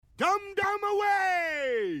Dum dum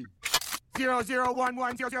away! 0011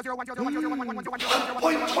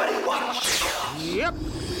 Yep.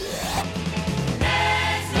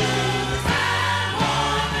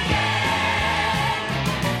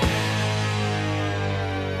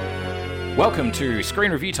 Welcome to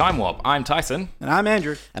Screen Review Time Warp. I'm Tyson. And I'm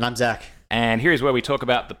Andrew. And I'm Zach. And here's where we talk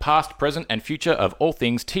about the past, present, and future of all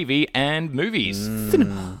things TV and movies.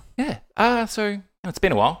 Cinema. Yeah. So it's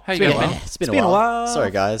been a while. How you going? Yeah, it's been a while. Sorry,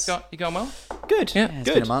 guys. You going well? Good. Yeah, It's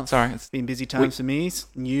good. been a month. Sorry. It's Been busy times for me.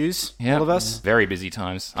 News. yeah, All of us. very busy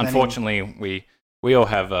times. Planning. Unfortunately, we all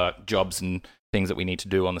have jobs and things that we need to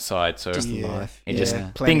do on the side. So Just Yeah. life. it just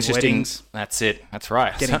Yeah. Planning things just weddings. didn't. That's it. That's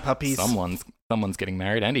right. Getting puppies. Someone's getting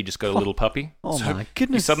married. Andy just got a little puppy. Oh So my you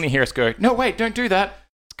goodness. suddenly hear us go, no, wait, don't do that.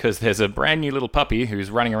 Because there's a brand new little puppy who's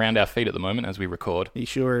running around our feet at the moment as we record. He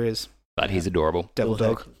sure is. But he's adorable. Devil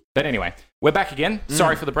Little dog. But anyway, we're back again.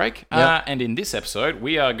 Sorry for the break. Yep. And in this episode,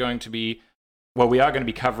 we are going to be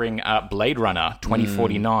covering Blade Runner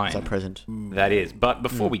 2049. It's our present. That is. But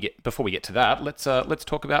before we get to that, let's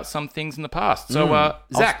talk about some things in the past. So,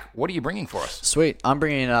 Zach, what are you bringing for us? Sweet. I'm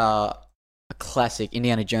bringing a classic,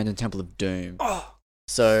 Indiana Jones and Temple of Doom. Oh,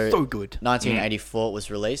 So so good. 1984 it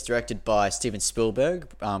was released, directed by Steven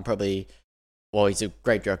Spielberg. He's a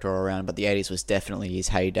great director all around, but the 80s was definitely his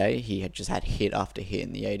heyday. He had just had hit after hit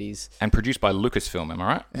in the 80s. And produced by Lucasfilm, am I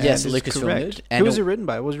right? Yes, That is Lucasfilm correct. did. Who was it written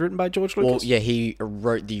by? Was it written by George Lucas? Well, yeah, he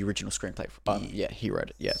wrote the original screenplay. He wrote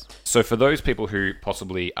it, yeah. So for those people who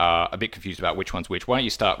possibly are a bit confused about which one's which, why don't you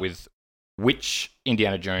start with which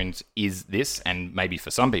Indiana Jones is this? And maybe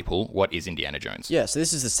for some people, what is Indiana Jones? Yeah, so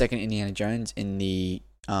this is the second Indiana Jones in the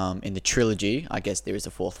trilogy. I guess there is a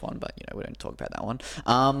fourth one, but we don't talk about that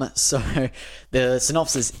one. So the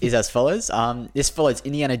synopsis is as follows. This follows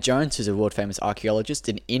Indiana Jones, who's a world famous archaeologist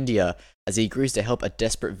in India, as he agrees to help a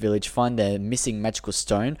desperate village find their missing magical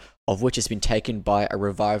stone, of which has been taken by a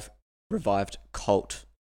revived cult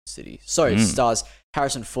city. So it stars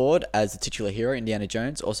Harrison Ford as the titular hero, Indiana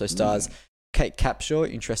Jones. Also stars Kate Capshaw,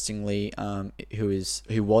 interestingly, who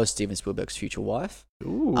was Steven Spielberg's future wife.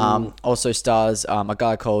 Ooh. Also stars a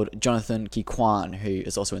guy called Jonathan Ke Quan, who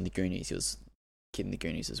is also in The Goonies. He was a kid in The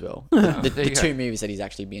Goonies as well. There The you go. two movies that he's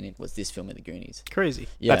actually been in was this film and The Goonies. Crazy.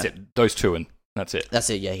 Yeah. That's it. Those two, and that's it. That's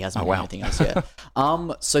it, yeah, he hasn't Oh, been wow. anything else yet.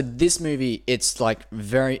 So this movie, it's like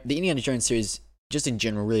the Indiana Jones series, just in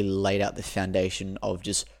general, really laid out the foundation of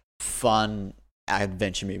just fun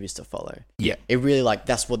adventure movies to follow. Yeah. It really,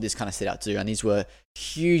 that's what this kind of set out to do, and these were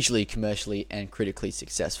hugely commercially and critically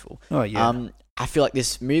successful. Oh, yeah. I feel like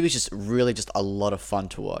this movie is just really just a lot of fun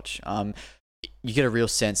to watch. You get a real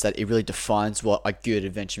sense that it really defines what a good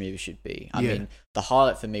adventure movie should be. I mean, the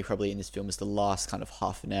highlight for me probably in this film is the last kind of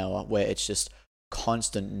half an hour where it's just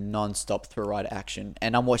constant non-stop thrill ride action.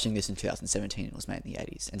 And I'm watching this in 2017. It was made in the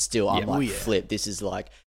 80s, and still I'm flip. This is like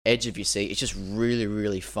edge of your seat. It's just really,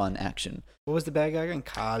 really fun action. What was the bad guy again?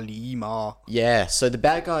 Kalima. Yeah, so the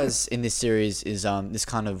bad guys in this series is this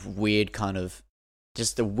kind of weird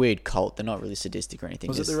just a weird cult. They're not really sadistic or anything.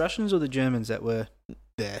 Was it the Russians or the Germans that were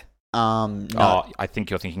there? No, Oh, I think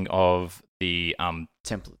you're thinking of the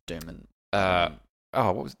Temple of Doom and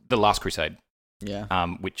what was The Last Crusade? yeah.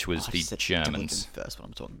 Which was I the said Temple of Doom Germans. first, what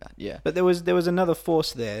I'm talking about. Yeah. But there was another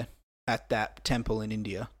force there at that temple in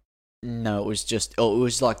India. No, it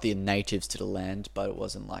was like the natives to the land, but it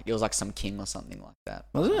wasn't it was like some king or something like that.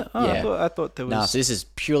 Was it? Oh, Yeah. I thought there was... No, so this is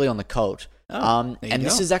purely on the cult. Oh, there you and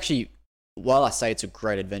this go. is actually, while I say it's a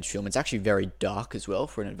great adventure film, it's actually very dark as well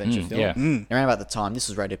for an adventure film. Yeah. Around about the time, this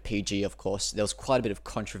was rated PG, of course. There was quite a bit of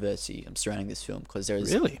controversy surrounding this film because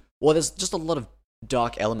there's Really? just a lot of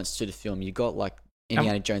dark elements to the film. You got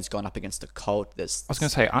Indiana Jones going up against a cult. I I was going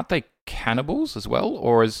to say, aren't they cannibals as well,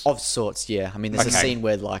 or is of sorts, yeah. I mean, there's a Okay. scene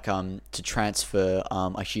where to transfer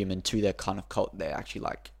a human to their kind of cult, they actually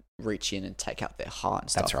reach in and take out their heart and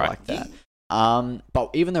stuff That's right. like that. But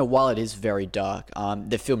even though while it is very dark,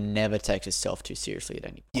 the film never takes itself too seriously at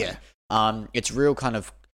any point. Yeah. It's real kind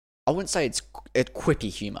of, I wouldn't say it's quippy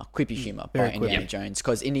humor by Very Indiana quippy. Jones,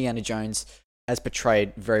 because Indiana Jones, as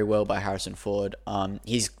portrayed very well by Harrison Ford,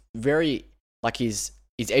 he's very he's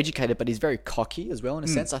educated, but he's very cocky as well in a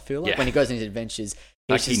sense. I feel like Yeah. when he goes on his adventures,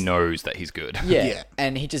 he knows that he's good? yeah,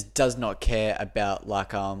 and he just does not care about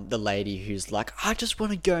the lady who's like, I just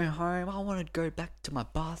want to go home. I want to go back to my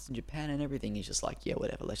baths in Japan and everything. He's just like, yeah,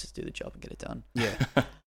 whatever. Let's just do the job and get it done. Yeah.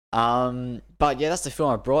 But yeah, that's the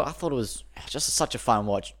film I brought. I thought it was just such a fun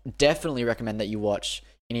watch. Definitely recommend that you watch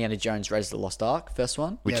Indiana Jones Raiders of the Lost Ark, first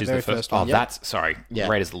one. Which Yeah, is very the first first one. Oh, Yep. that's sorry. Yeah,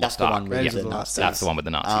 Raiders of the that's Lost the Ark. one. Raiders Yeah. of the Lost That's the Ark. one with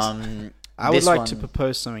the Nazis. I would This like one- to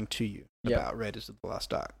propose something to you Yep. about Raiders of the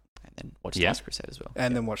Lost Ark. And then watch Yeah. Last Crusade as well.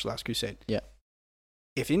 And then watch Last Crusade. Yeah.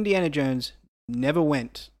 if Indiana Jones never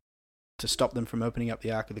went to stop them from opening up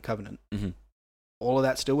the Ark of the Covenant, Mhm. all of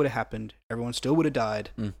that still would have happened. Everyone still would have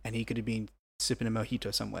died, Mm. and he could have been sipping a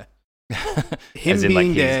mojito somewhere. As Him in, being like,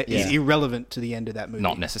 he's- there yeah. is irrelevant to the end of that movie.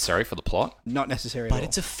 Not necessary for the plot, Not necessary But at all.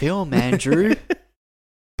 it's a film, Andrew.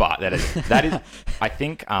 but that is. I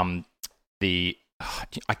think I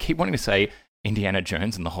keep wanting to say Indiana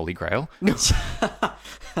Jones and the Holy Grail, which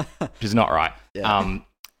is not right. Yeah.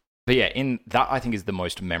 But yeah, in that I think is the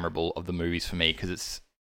most memorable of the movies for me because it's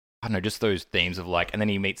I don't know just those themes of like, and then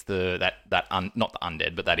he meets not the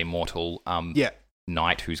undead but that immortal yeah,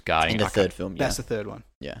 knight who's guarding In the I third film, yeah. that's the third one.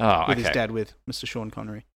 Yeah. Oh, With okay. his dad, with Mr. Sean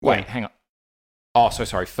Connery. Wait, hang on. Oh, so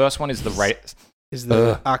sorry. First one is the Is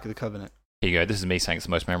the Ugh. Ark of the Covenant. Here you go. This is me saying it's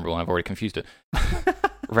the most memorable, and I've already confused it.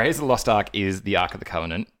 Raiders of the Lost Ark is the Ark of the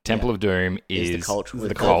Covenant. Temple Yeah. of Doom is the cult with,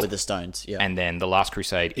 the cult, with the stones. Yeah. and then the Last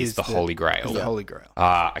Crusade is the Holy Is Grail. the Holy Grail.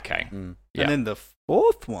 Ah, okay. Mm. Yeah. And then the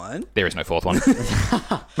fourth one. There is no fourth one.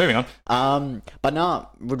 Moving on. But no,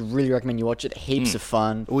 would really recommend you watch it. Heaps of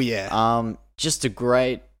fun. Oh yeah. Just a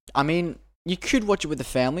great. I mean, you could watch it with the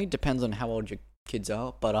family. Depends on how old your kids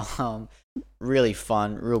are. But really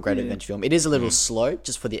fun, real great adventure film. It is a little slow,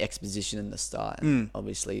 just for the exposition in the start. And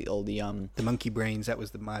obviously, all the The monkey brains. That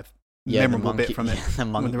was my yeah, memorable the bit from it. the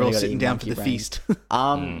When they're all you gotta sitting eat down for monkey the brains. feast.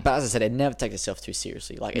 But as I said, it never takes itself too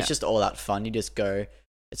seriously. Like it's Yeah. just all that fun. You just go.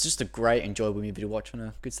 It's just a great, enjoyable movie to watch on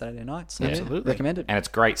a good Saturday night. So Yeah. Absolutely. recommend it. And it's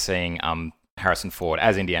great seeing Harrison Ford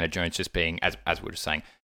as Indiana Jones just being, as we were just saying,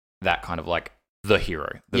 that kind of like the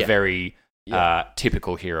hero, the Yeah. very Yeah.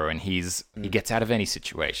 typical hero. And he gets out of any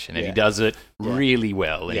situation and he Yeah. does it Yeah. really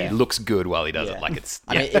well. And Yeah. he looks good while he does Yeah. it. Like it's,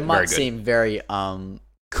 I yeah, mean, it very might good. seem very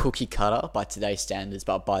cookie cutter by today's standards,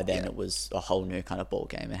 but by then it was a whole new kind of ball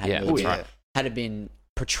game. It hadn't Yeah, really that's been, right. had it been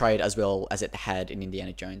portrayed as well as it had in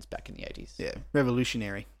Indiana Jones back in the 80s. Yeah.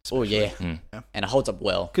 Revolutionary. Oh yeah. Mm. And it holds up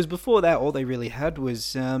well. Because before that, all they really had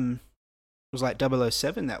was like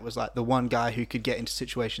 007. That was like the one guy who could get into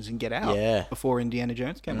situations and get out. Yeah. Before Indiana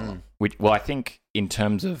Jones came along. Well, I think in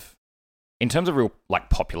terms of real like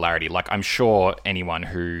popularity, like I'm sure anyone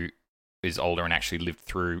who is older and actually lived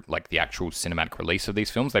through like the actual cinematic release of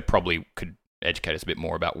these films, they probably could educate us a bit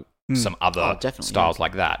more about some other Oh, definitely, styles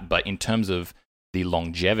like that. But in terms of the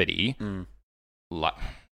longevity, like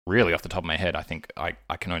really off the top of my head, I think I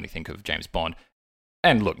can only think of James Bond.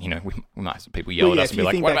 And look, we might have some people yell Well, at yeah, us if and be you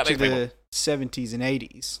like, think "What back about to these people?" the 70s and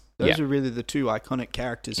 80s, those Yeah. are really the two iconic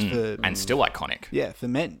characters for And still iconic. for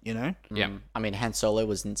men. You know. Yeah. I mean, Han Solo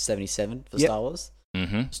was in 77 for Yep. Star Wars.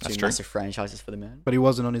 Mm-hmm. It's That's two true. massive franchises for the man. But he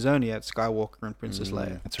wasn't on his own. He had Skywalker and Princess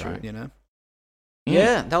Leia. That's right. You know. Mm.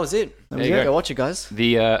 Yeah, that was it. That was it. Go watch it, guys.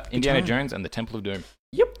 The Indiana time. Jones and the Temple of Doom.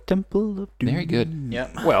 Yep. Temple of Doom. Very good. Yeah.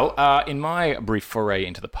 Well, in my brief foray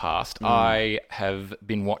into the past, I have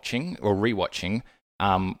been watching or rewatching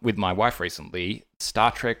with my wife recently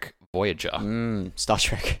Star Trek Voyager. Star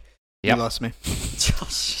Trek. You Yep. lost me.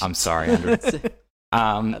 Josh. I'm sorry, Andrew.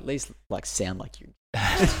 At least sound like you.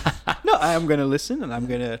 No, I am going to listen and I'm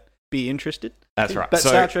going to be interested. That's right. But So-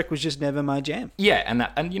 Star Trek was just never my jam. Yeah,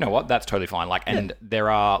 and you know what? That's totally fine. Like, and there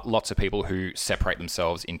are lots of people who separate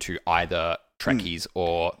themselves into either Trekkies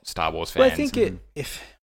or Star Wars fans. Well, I think if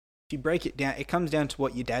you break it down, it comes down to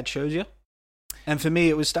what your dad shows you. And for me,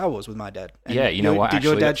 it was Star Wars with my dad. And Yeah, you know what, Did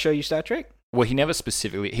your actually, dad show you Star Trek? Well, he never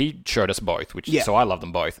specifically. He showed us both, Yeah. so I love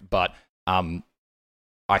them both. But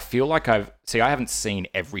I feel like I haven't seen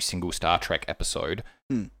every single Star Trek episode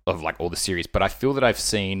of like all the series, but I feel that I've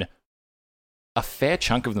seen a fair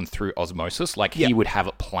chunk of them through osmosis. Like he would have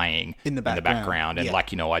it playing In the background, and yeah.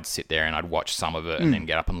 like I'd sit there and I'd watch some of it and then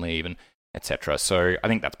get up and leave and etc. So I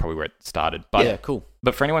think that's probably where it started. But Yeah, cool.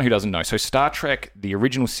 But for anyone who doesn't know, so Star Trek, the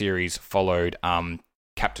original series followed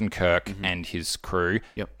Captain Kirk and his crew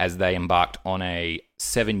Yep. as they embarked on a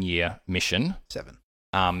 7-year mission 7.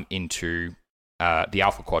 into the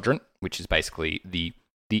Alpha Quadrant, which is basically the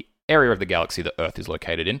area of the galaxy that Earth is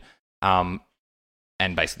located in,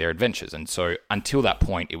 and basically their adventures. And so until that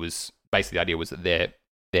point, it was basically the idea was that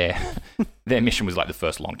their mission was like the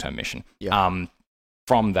first long-term mission. Yeah.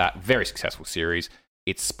 From that very successful series,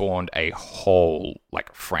 it spawned a whole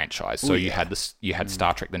like franchise. So you had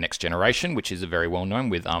Star Trek: The Next Generation, which is a very well known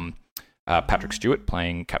with Patrick Stewart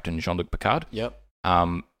playing Captain Jean-Luc Picard. Yep.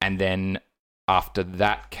 And then after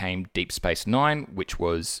that came Deep Space Nine, which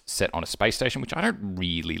was set on a space station, which I don't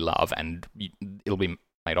really love, and it'll be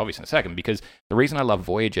made obvious in a second. Because the reason I love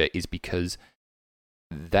Voyager is because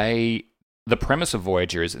the premise of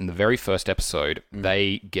Voyager is in the very first episode,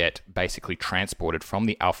 they get basically transported from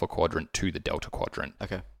the Alpha Quadrant to the Delta Quadrant,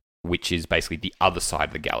 Okay. which is basically the other side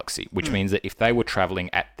of the galaxy, which means that if they were traveling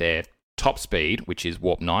at their top speed, which is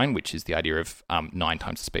warp 9, which is the idea of 9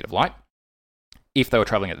 times the speed of light. If they were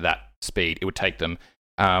traveling at that speed, it would take them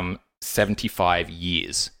 75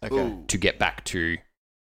 years Okay. to get back to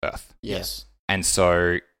Earth. Yes. And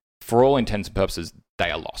so, for all intents and purposes, they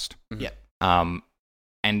are lost. Yeah.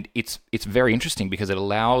 And it's very interesting because it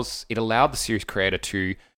allowed the series creator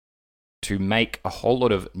to make a whole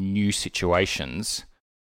lot of new situations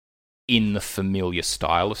in the familiar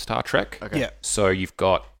style of Star Trek. Okay. Yeah. So you've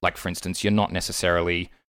got, like, for instance, you're not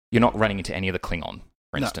running into any of the Klingon,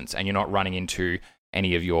 for No. instance, and you're not running into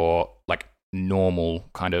any of your, like, normal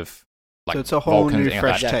kind of, like, So it's a whole Vulcans, new anything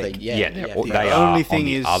fresh like that. take. Yeah, Yeah, yeah. they're- The they are only on thing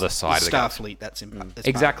the is other side of the galaxy. Starfleet. That's part.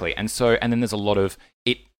 Exactly. And then there's a lot of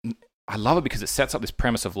it. I love it because it sets up this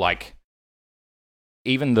premise of, like,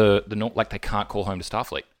 even like, they can't call home to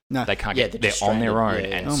Starfleet. No. They can't Yeah, get. they're They're on their own, stranded.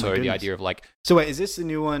 Yeah, yeah. and Oh my so the goodness. idea of, like, So wait, is this the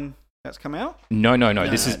new one that's come out? no. No,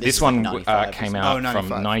 This no, is this is one like 95, came isn't it? out Oh, 95.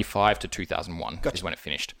 from 95 to 2001 Gotcha. is when it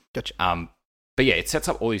finished. Gotcha. But yeah, it sets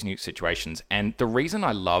up all these new situations, and the reason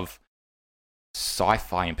I love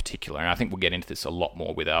sci-fi in particular, and I think we'll get into this a lot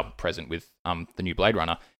more with our present with the new Blade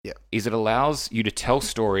Runner, Yeah. is it allows you to tell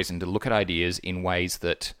stories and to look at ideas in ways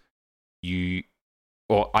that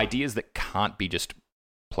ideas that can't be just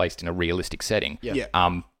placed in a realistic setting. Yeah.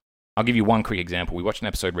 Yeah. I'll give you one quick example. We watched an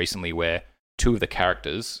episode recently where two of the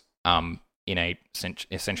characters, in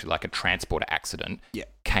essentially like a transporter accident, Yeah.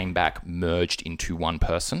 came back merged into one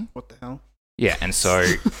person. What the hell? Yeah, and so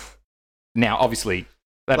now obviously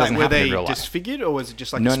that Like, doesn't were happen they in real life. disfigured, or was it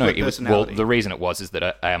just like No, a split it was, personality? the reason it was is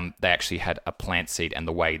that they actually had a plant seed, and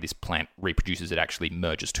the way this plant reproduces, it actually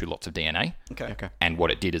merges two lots of DNA. Okay. Okay. And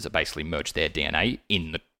what it did is it basically merged their DNA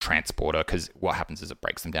in the transporter, because what happens is it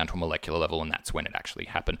breaks them down to a molecular level, and that's when it actually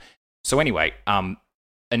happened. So anyway,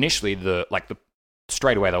 initially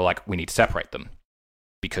straight away they were like, we need to separate them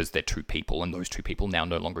because they're two people, and those two people now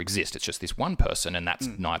no longer exist. It's just this one person, and that's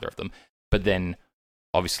neither of them. But then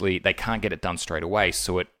obviously they can't get it done straight away,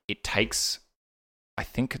 so it takes, I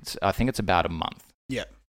think it's about a month. Yeah.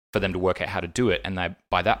 For them to work out how to do it, and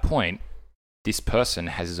by that point, this person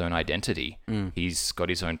has his own identity. Mm. He's got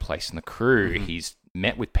his own place in the crew. Mhm. He's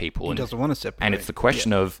met with people, He and doesn't want to separate. it's the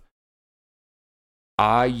question of,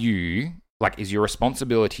 is your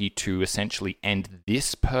responsibility to essentially end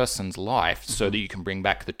this person's life so that you can bring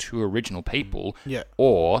back the two original people, Yeah.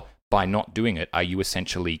 or by not doing it, are you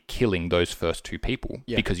essentially killing those first two people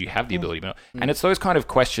Yeah. because you have the ability? Mm. And it's those kind of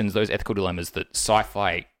questions, those ethical dilemmas that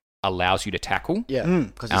sci-fi allows you to tackle. Yeah, Mm.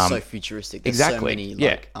 because it's so futuristic. There's exactly, so many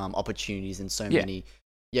yeah. opportunities and so Yeah. many,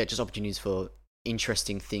 just opportunities for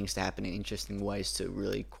interesting things to happen in interesting ways to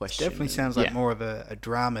really question. Definitely and- sounds like Yeah. more of a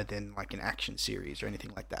drama than like an action series or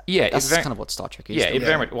anything like that. Yeah, That's it's very, kind of what Star Trek is. yeah, though. it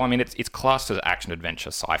very much. Well, I mean, it's classed as action adventure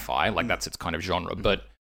sci-fi, like that's its kind of genre. But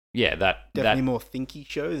yeah, Definitely more thinky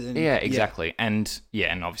show than Yeah, exactly. And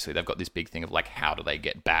obviously they've got this big thing of like, how do they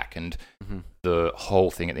get back? And the whole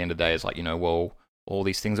thing at the end of the day is like, well, all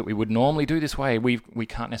these things that we would normally do this way, we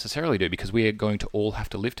can't necessarily do because we are going to all have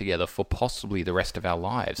to live together for possibly the rest of our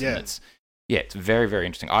lives. Yeah. And it's very, very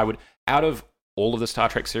interesting. Out of all of the Star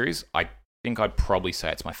Trek series, I think I'd probably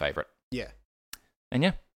say it's my favorite. Yeah.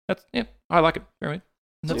 And I like it very much.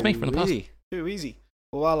 That's me from the past. Really? Too easy.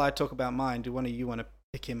 Well, while I talk about mine, do one of you want to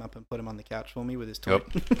pick him up and put him on the couch for me with his toy?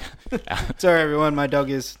 Sorry, everyone. My dog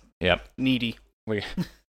is Yep. needy.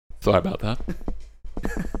 Sorry about that.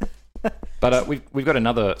 But we've got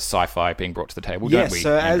another sci-fi being brought to the table, Yes, don't we,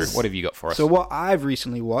 so Andrew? as- What have you got for us? So what I've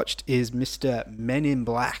recently watched is Mr. Men in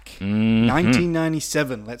Black, Mhm.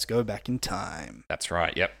 1997. Let's go back in time. That's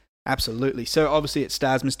right. Yep. Absolutely. So obviously it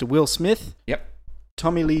stars Mr. Will Smith, Yep.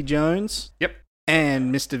 Tommy Lee Jones, Yep.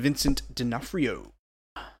 and Mr. Vincent D'Onofrio,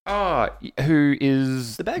 Who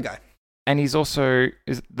is the bad guy. and he's also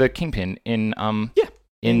is the Kingpin in Yeah.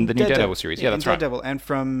 in the new Daredevil series. Yeah, in that's right. Daredevil, and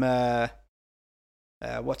from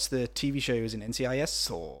what's the TV show he was in? NCIS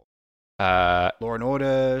or Law and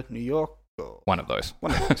Order, New York, or One of those.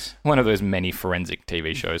 one of those. One of those many forensic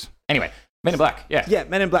TV shows. Anyway, Men in Black. Yeah. Yeah,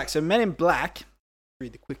 Men in Black. So Men in Black,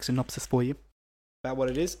 read the quick synopsis for you about what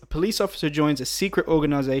it is. A police officer joins a secret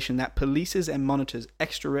organization that polices and monitors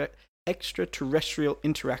extraterrestrial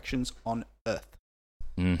interactions on Earth.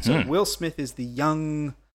 Mhm. So Will Smith is the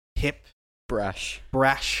young, hip, Brash.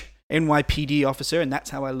 brash NYPD officer, and that's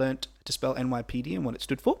how I learnt to spell NYPD and what it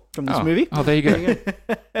stood for from this Oh. movie. Oh, there you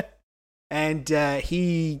go. And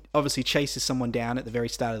he obviously chases someone down at the very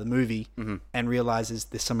start of the movie and realizes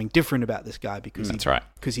there's something different about this guy because That's right.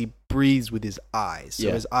 he breathes with his eyes. So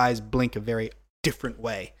Yeah. his eyes blink a very different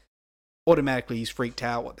way. Automatically, he's freaked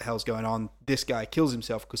out. What the hell's going on? This guy kills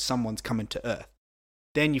himself because someone's coming to Earth.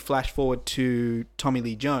 Then you flash forward to Tommy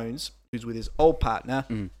Lee Jones, who's with his old partner,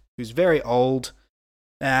 who's very old,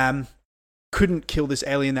 couldn't kill this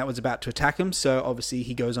alien that was about to attack him. So obviously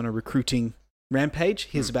he goes on a recruiting rampage.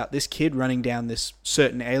 Hears about this kid running down this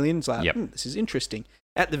certain alien. It's like, this is interesting.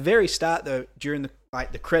 At the very start, though, during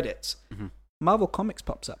the credits, Marvel Comics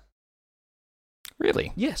pops up.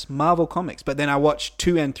 Really? Yes, Marvel Comics. But then I watched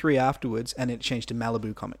 2 and 3 afterwards, and it changed to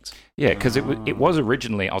Malibu Comics. Yeah, because it was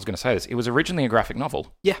originally, I was going to say this, it was originally a graphic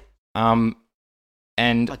novel. Yeah. And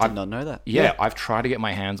I did not know that. Yeah, I've tried to get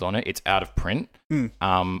my hands on it. It's out of print.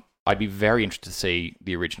 I'd be very interested to see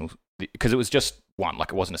the original, because it was just one, like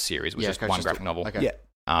it wasn't a series, it was just one graphic novel. Okay.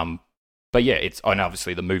 Yeah. But yeah, and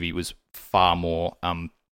obviously the movie was far more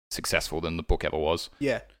successful than the book ever was.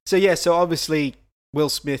 Yeah. So obviously Will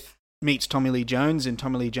Smith meets Tommy Lee Jones, and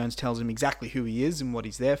Tommy Lee Jones tells him exactly who he is and what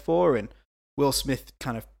he's there for, and Will Smith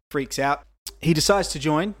kind of freaks out. He decides to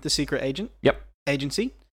join the secret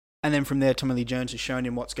agency, and then from there Tommy Lee Jones has shown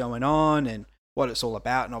him what's going on and what it's all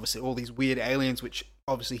about, and obviously all these weird aliens, which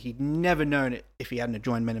obviously he'd never known it if he hadn't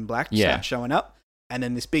joined Men in Black, start showing up. And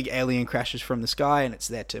then this big alien crashes from the sky, and it's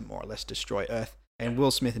there to more or less destroy Earth. And Will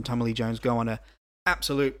Smith and Tommy Lee Jones go on a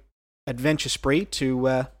absolute adventure spree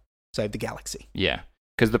to save the galaxy. Yeah,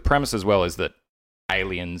 because the premise as well is that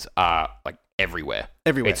aliens are like everywhere.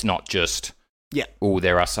 Everywhere. It's not just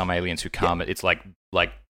there are some aliens who come. Yeah. It's like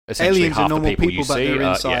essentially aliens half are normal the people you but see they're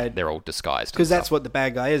inside. they're all disguised. Because that's what the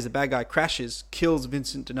bad guy is. The bad guy crashes, kills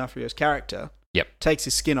Vincent D'Onofrio's character. Yep. Takes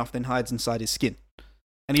his skin off, then hides inside his skin.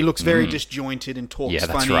 And he looks very disjointed and talks funny. Yeah,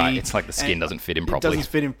 that's right. It's like the skin doesn't fit him properly. It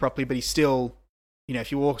doesn't fit him properly, but he's still, if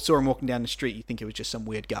you saw him walking down the street, you think it was just some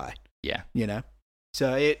weird guy. Yeah.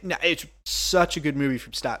 So it's such a good movie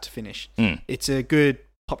from start to finish. It's a good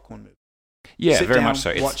popcorn movie. Yeah, Sit very down, much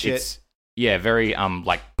so. Watch it's yeah, very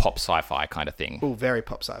like pop sci-fi kind of thing. Oh, very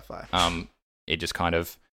pop sci-fi. It just kind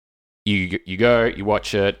of you go, you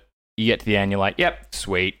watch it, you get to the end, you're like, yep,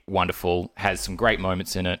 sweet, wonderful, has some great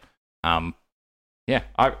moments in it. Yeah.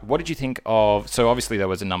 What did you think of? So obviously there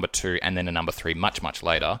was a number 2 and then a number 3 much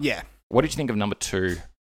later. Yeah. What did you think of number 2?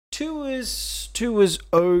 2 was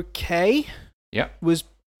okay. Yeah. Was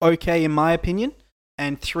okay in my opinion,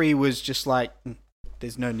 and 3 was just like,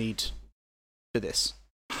 there's no need for this.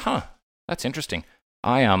 Huh. That's interesting.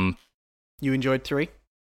 You enjoyed 3?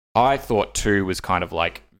 I thought 2 was kind of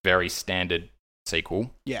like very standard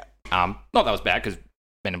sequel. Yeah. Not that was bad, because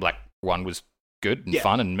Men in Black 1 was good and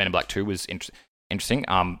fun, and Men in Black 2 was interesting.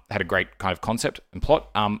 Had a great kind of concept and plot.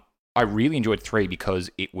 I really enjoyed 3 because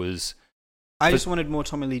it was... I just wanted more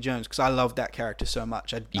Tommy Lee Jones because I loved that character so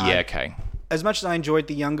much. Okay. As much as I enjoyed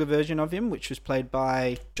the younger version of him, which was played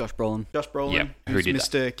by... Josh Brolin. Yep. Who's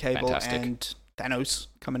Mr. Cable Fantastic. and Thanos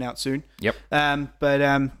coming out soon. Yep. But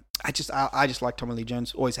I just like Tommy Lee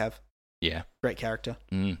Jones. Always have. Yeah. Great character.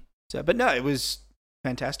 So, but no, it was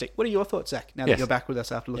fantastic. What are your thoughts, Zach, now that you're back with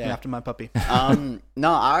us after looking after my puppy?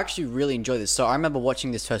 No, I actually really enjoyed this. So I remember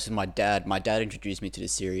watching this first with my dad. My dad introduced me to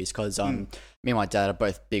this series because me and my dad are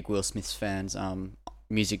both big Will Smith fans,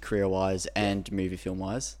 music career-wise and movie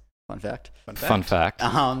film-wise. Fun fact.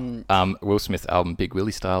 Will Smith album Big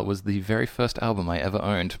Willie Style was the very first album I ever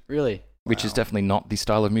owned. Really? Which is definitely not the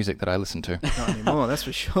style of music that I listen to. Not anymore, that's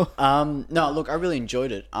for sure. No, look, I really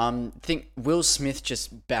enjoyed it. I think Will Smith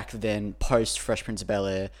just back then, post Fresh Prince of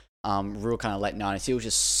Bel-Air, real kind of late 90s, he was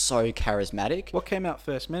just so charismatic. What came out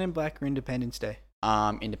first, Men in Black or Independence Day?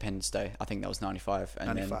 Independence Day. I think that was 95. And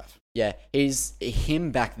 95. Then, yeah,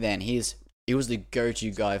 him back then, he was the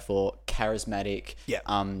go-to guy for charismatic,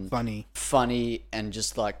 funny, and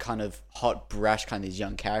just like kind of hot, brash kind of these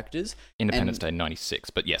young characters. Independence Day 96,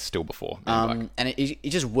 but yes, still before. And it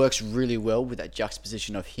just works really well with that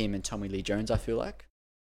juxtaposition of him and Tommy Lee Jones, I feel like.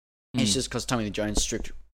 It's just because Tommy Lee Jones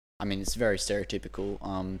strict, it's very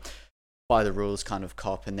stereotypical, by the rules kind of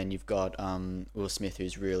cop, and then you've got Will Smith,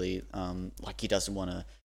 who's really like he doesn't want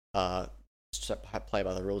to play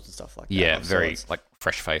by the rules and stuff like that. Yeah, very like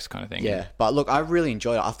fresh face kind of thing. Yeah, but look, I really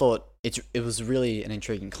enjoyed it. I thought it was really an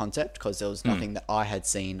intriguing concept because there was nothing that I had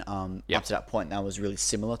seen up to that point that was really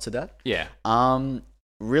similar to that. Yeah.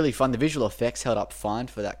 Really fun. The visual effects held up fine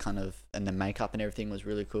for that kind of, and the makeup and everything was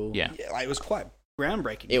really cool. Yeah, like, it was quite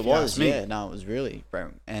groundbreaking. It was, yeah. No, it was really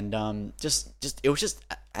groundbreaking. And just it was just,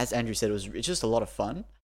 as Andrew said, it's just a lot of fun.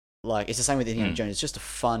 Like, it's the same with Indiana Jones. It's just a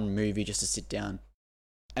fun movie just to sit down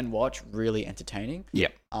and watch, really entertaining.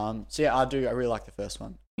 Yep. So yeah, I really like the first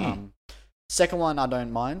one. Second one, I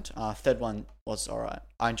don't mind. Third one was alright.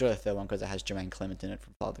 I enjoy the third one because it has Jermaine Clement in it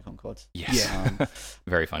from Flight of the Conchords. Yes. Yeah.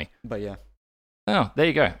 Very funny. But yeah. Oh, there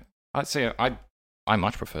you go. I'd say I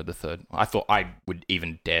much preferred the third. I thought I would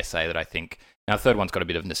even dare say that I think now the third one's got a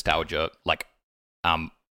bit of nostalgia, like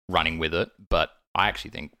running with it, but I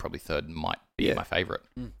actually think probably third might be my favorite.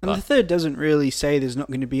 And the third doesn't really say there's not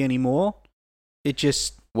going to be any more. It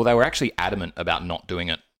just... Well, they were actually adamant about not doing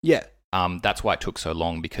it. Yeah. That's why it took so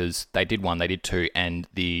long, because they did one, they did two, and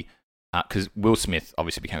because Will Smith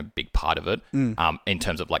obviously became a big part of it in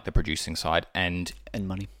terms of like the producing side and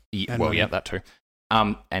money. Yeah, that too.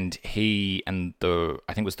 And he and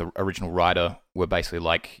I think it was the original writer were basically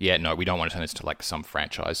like, yeah, no, we don't want to turn this to like some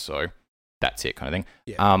franchise, so that's it, kind of thing.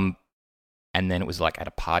 Yeah. And then it was like at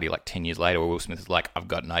a party like 10 years later where Will Smith is like, I've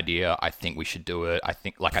got an idea. I think we should do it. I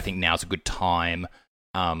think now's a good time.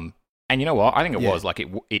 And you know what? I think it was like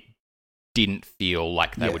it didn't feel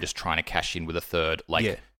like they were just trying to cash in with a third,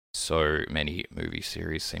 like so many movie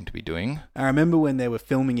series seem to be doing. I remember when they were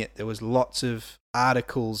filming it, there was lots of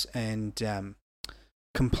articles and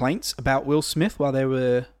complaints about Will Smith while they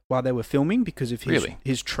were filming because of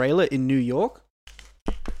his trailer in New York.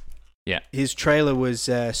 Yeah. His trailer was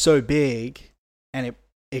so big and it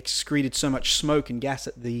excreted so much smoke and gas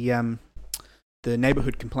that the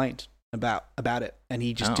neighborhood complained about it, and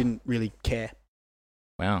he just didn't really care.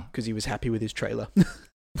 Wow. Because he was happy with his trailer.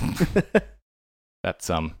 That's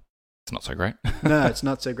it's not so great. No, it's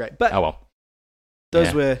not so great. But oh well.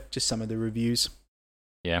 Those were just some of the reviews.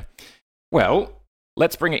 Yeah. Well,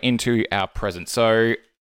 let's bring it into our present. So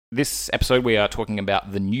this episode we are talking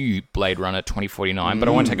about the new Blade Runner 2049, but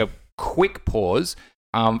I want to take a quick pause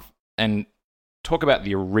and talk about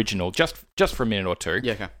the original just for a minute or two.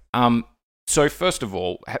 Yeah, okay. So first of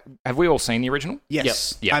all, have we all seen the original?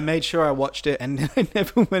 Yes. Yep. I made sure I watched it and I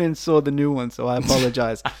never went and saw the new one, so I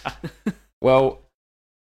apologize. Well,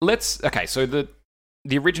 so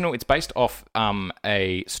the original, it's based off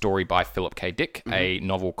a story by Philip K. Dick, a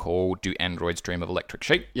novel called Do Androids Dream of Electric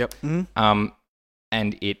Sheep? Yep.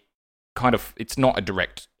 And it's not a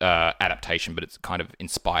direct adaptation, but it's kind of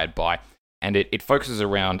inspired by, and it focuses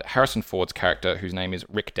around Harrison Ford's character, whose name is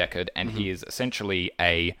Rick Deckard, and he is essentially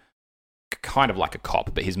a kind of like a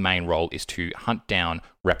cop, but his main role is to hunt down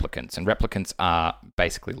replicants, and replicants are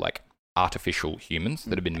basically like artificial humans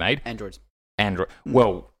that have been made. Androids.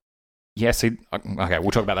 Well, yeah, see, okay,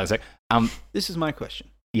 we'll talk about that in a sec. This is my question.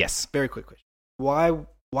 Yes. Very quick question.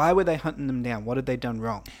 Why were they hunting them down? What had they done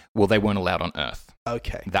wrong? Well, they weren't allowed on Earth.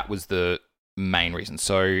 Okay. That was the main reason.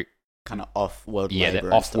 So kind of off-world labor. Yeah,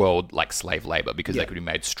 they're off-world, like slave labor, because they could be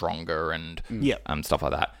made stronger and stuff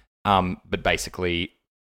like that. But basically,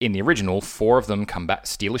 in the original, 4 of them come back,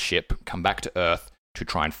 steal a ship, come back to Earth to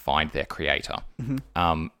try and find their creator.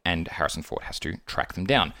 And Harrison Ford has to track them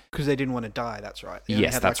down. Because they didn't want to die, that's right. They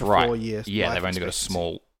Yes, had that's like a right. 4-year Yeah, they've life only got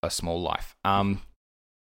expectancy. a small life.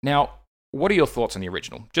 Now, what are your thoughts on the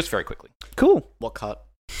original? Just very quickly. Cool. What cut?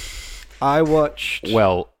 I watched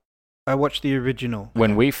the original.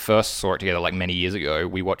 When we first saw it together, like many years ago,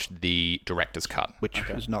 we watched the director's cut. Which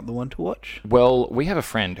was not the one to watch. Well, we have a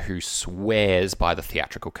friend who swears by the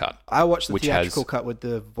theatrical cut. I watched the theatrical cut with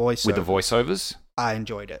the voiceovers. With the voiceovers? I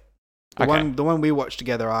enjoyed it. The one we watched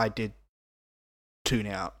together, I did tune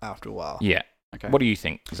out after a while. Yeah. Okay. What do you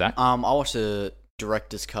think, Zach? I watched the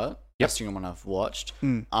director's cut. Yep. That's the only one I've watched.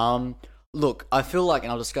 Look, I feel like,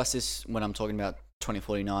 and I'll discuss this when I'm talking about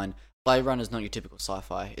 2049, Blade Runner is not your typical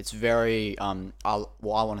sci-fi. It's very, I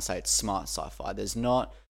want to say it's smart sci-fi. There's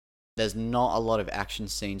not a lot of action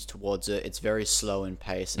scenes towards it. It's very slow in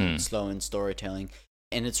pace and slow in storytelling.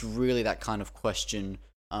 And it's really that kind of question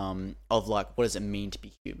of like, what does it mean to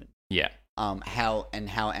be human? Yeah. How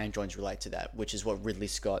androids relate to that, which is what Ridley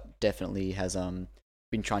Scott definitely has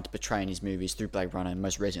been trying to portray in his movies through Blade Runner and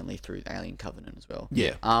most recently through Alien Covenant as well.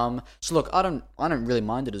 Yeah. So look, I don't really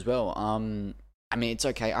mind it as well. I mean, it's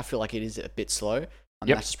okay. I feel like it is a bit slow.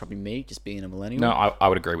 That's just probably me, just being a millennial. No, I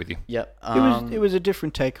would agree with you. Yep. It was a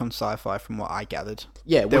different take on sci-fi from what I gathered.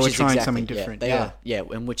 Yeah, they which were is trying exactly, something different. They are. Yeah,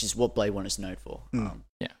 and which is what Blade Runner is known for.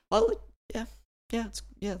 Well,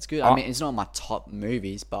 it's good. I mean, it's not my top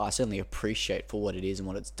movies, but I certainly appreciate for what it is and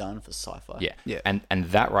what it's done for sci-fi. Yeah. And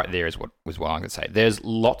that right there is what I'm going to say. There's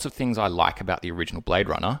lots of things I like about the original Blade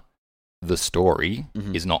Runner. The story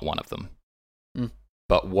is not one of them.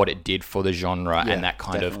 But what it did for the genre and that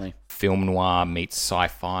kind of film noir meets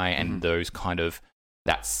sci-fi and those kind of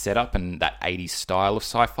that setup and that 80s style of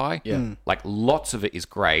sci-fi, like lots of it is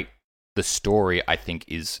great. The story, I think,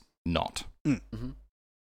 is not. And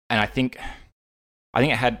I think it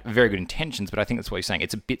had very good intentions, but I think that's what you're saying.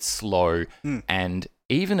 It's a bit slow, and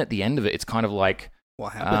even at the end of it, it's kind of like,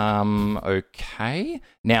 what happened? Okay.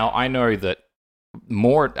 Now, I know that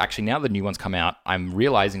now the new ones come out, I'm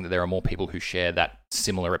realizing that there are more people who share that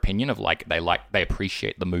similar opinion of like they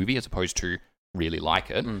appreciate the movie as opposed to really like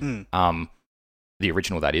it. The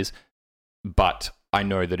original, that is. But I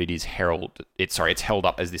know that it's held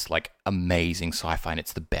up as this like amazing sci-fi and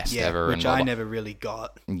it's the best ever. Which and blah, I blah. never really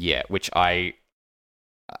got. Yeah, which I'm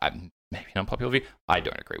maybe an unpopular view. I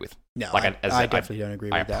don't agree with. No, Like, I definitely don't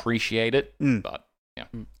agree I with that. appreciate it, but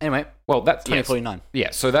Anyway, well, that's 2049.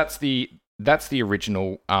 Yeah, so that's the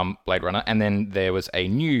original Blade Runner, and then there was a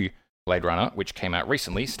new Blade Runner which came out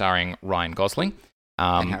recently, starring Ryan Gosling.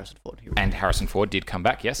 And Harrison Ford. And Harrison Ford did come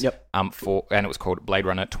back, yes. Yep. And it was called Blade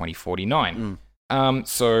Runner 2049.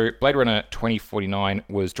 So Blade Runner 2049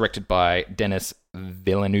 was directed by Denis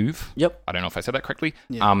Villeneuve. Yep. I don't know if I said that correctly.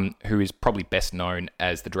 Yeah. Who is probably best known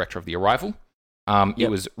as the director of The Arrival. It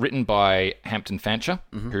was written by Hampton Fancher,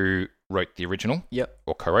 who wrote the original,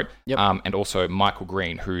 or co-wrote, and also Michael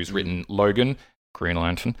Green, who's written Logan, Green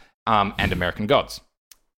Lantern, and American Gods.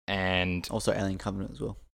 And Also Alien Covenant as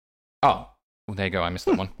well. well, there you go. I missed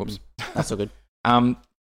that one. Whoops. That's all good. And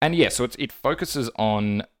yeah, so it focuses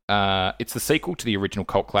on it's the sequel to the original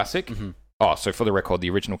cult classic. So for the record, the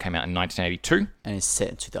original came out in 1982 And it's set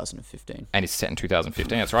in 2015. and it's set in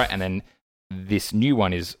 2015. That's right. And then this new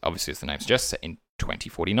one is obviously, as the name suggests, set in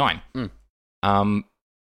 2049.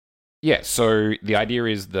 Yeah. So the idea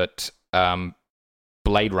is that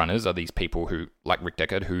Blade Runners are these people who, like Rick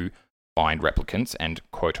Deckard, who find replicants and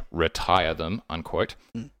quote retire them unquote.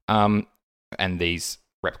 And these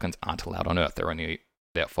replicants aren't allowed on Earth. They're only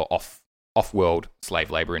there for off-world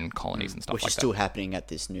slave labor in colonies and stuff Which like is that. still happening at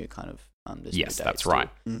this new kind of this Yes, new day that's still. right.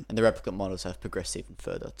 And the replicant models have progressed even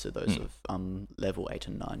further to those of level 8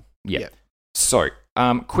 and 9. Yeah. So,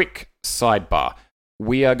 quick sidebar.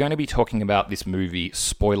 We are going to be talking about this movie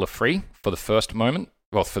spoiler-free for the first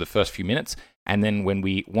few minutes, and then when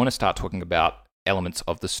we want to start talking about elements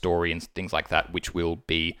of the story and things like that, which you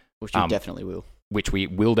Definitely will. which we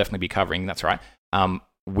will definitely be covering, that's right,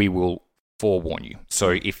 we will forewarn you.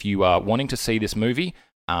 So if you are wanting to see this movie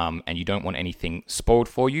and you don't want anything spoiled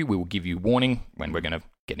for you, we will give you warning when we're going to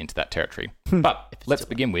get into that territory. But let's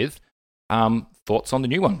begin with thoughts on the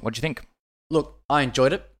new one. What do you think? Look, I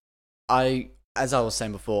enjoyed it. As I was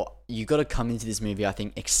saying before, you got to come into this movie, I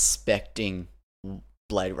think, expecting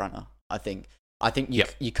Blade Runner. I think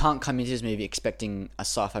you can't come into this movie expecting a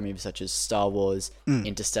sci-fi movie such as Star Wars,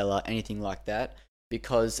 Interstellar, anything like that,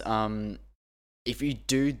 because if you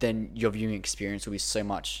do, then your viewing experience will be so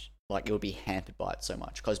much like it will be hampered by it so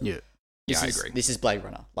much. Because I agree. This is Blade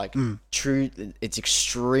Runner, like true. It's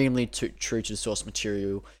extremely true to the source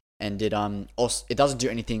material, and it also it doesn't do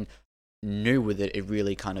anything new with it. It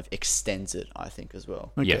really kind of extends it, I think, as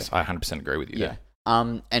well. Okay. Yes, I 100% agree with you there.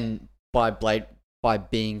 And by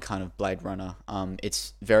being kind of Blade Runner,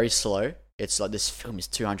 it's very slow. It's like this film is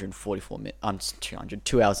 2 hours and 44 minutes.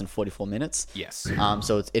 Yes.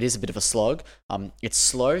 So it is a bit of a slog. It's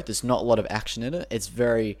slow. There's not a lot of action in it. It's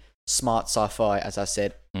very smart sci-fi, as I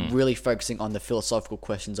said, really focusing on the philosophical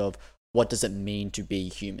questions of what does it mean to be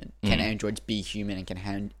human? Can androids be human, and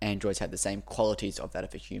can androids have the same qualities of that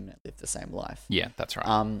of a human and live the same life? Yeah, that's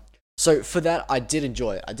right. So for that, I did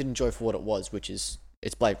enjoy it. I did enjoy it for what it was, which is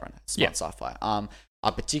it's Blade Runner, smart sci-fi.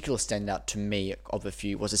 A particular standout to me of a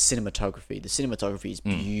few was the cinematography. The cinematography is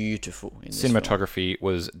beautiful. In this cinematography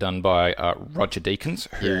was done by Roger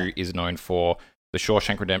Deakins, who is known for The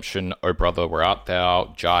Shawshank Redemption, Oh Brother, Where Art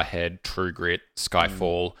Thou, Jarhead, True Grit,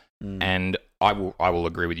 Skyfall, and I will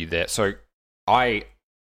agree with you there. So I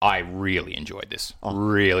really enjoyed this.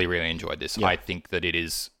 Really, really enjoyed this. I think that it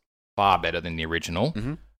is far better than the original.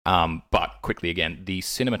 But quickly again, the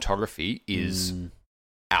cinematography is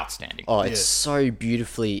outstanding. It's so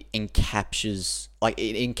beautifully encaptures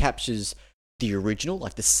the original,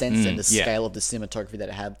 like the sense and the scale of the cinematography that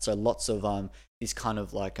it had. So lots of these kind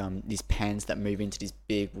of like these pans that move into these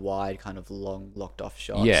big, wide, kind of long, locked off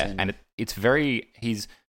shots. Yeah, and it's very he's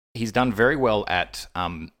done very well at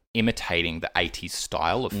imitating the 80s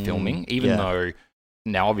style of filming, even though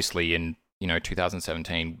now obviously in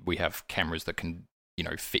 2017 we have cameras that can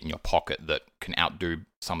fit in your pocket that can outdo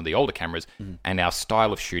some of the older cameras, and our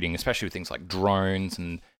style of shooting, especially with things like drones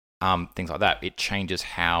and things like that, it changes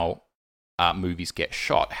how movies get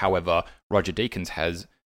shot. However, Roger Deakins has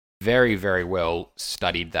very, very well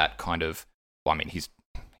studied that kind of. Well, I mean, he's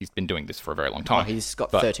been doing this for a very long time. He's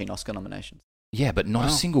got 13 Oscar nominations. Yeah, but not a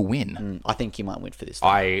single win. I think he might win for this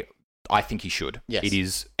film. I think he should. Yes. It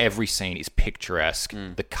is, every scene is picturesque.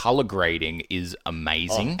 The color grading is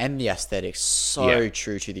amazing. And the aesthetics, so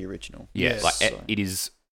true to the original. Yeah, it is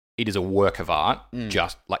a work of art.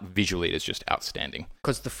 Just like visually, it is just outstanding.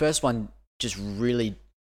 Because the first one just really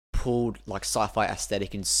pulled like sci-fi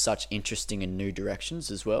aesthetic in such interesting and new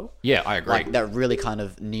directions as well. Yeah, I agree. Like that really kind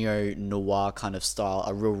of neo-noir kind of style,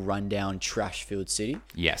 a real rundown, trash-filled city.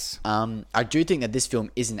 Yes. I do think that this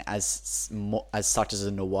film isn't as such as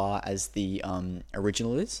a noir as the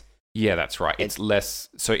original is. Yeah, that's right. It's less.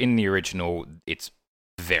 So in the original, it's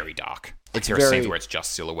very dark. It's there are scenes where it's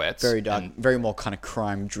just silhouettes. Very dark, very more kind of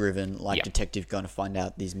crime-driven, like Yeah. detective going to find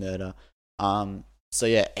out this murder. So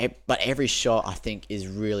yeah, but every shot I think is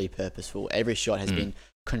really purposeful. Every shot has been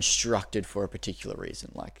constructed for a particular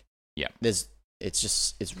reason. Like, Yeah. it's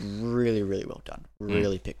really, really well done.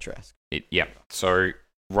 Really picturesque. So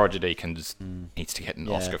Roger Deakins needs to get an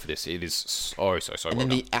Yeah. Oscar for this. It is so And well then done.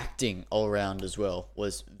 the acting all around as well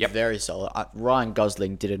was Yep. very solid. Ryan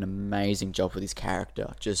Gosling did an amazing job with his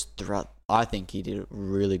character. Just throughout, I think he did a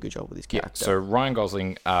really good job with his Yeah. character. So Ryan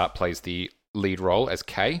Gosling plays the lead role as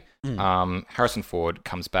Kay. Harrison Ford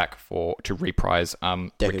comes back to reprise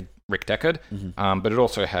Deckard. Rick Deckard. But it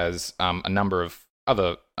also has a number of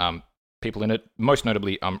other people in it. Most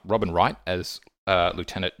notably, Robin Wright as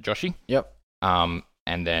Lieutenant Joshi. Yep.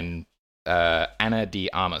 And then Anna de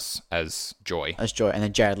Armas as Joy. As Joy, and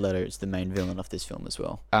then Jared Leto is the main villain of this film as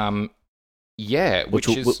well. Yeah, which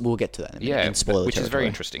is we'll get to that in a minute. yeah, in spoiler which is very territory.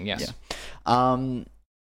 interesting. Yes. Yeah.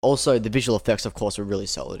 Also, the visual effects, of course, were really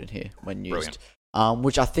solid in here when used.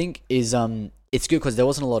 Which I think is it's good because there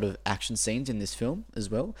wasn't a lot of action scenes in this film as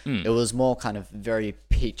well. It was more kind of very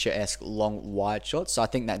picturesque, long, wide shots. So I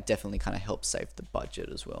think that definitely kind of helped save the budget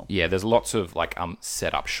as well. Yeah, there's lots of like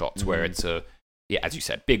set up shots where it's as you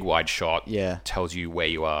said, big wide shot. Yeah. Tells you where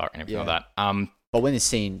you are and everything like that. But when this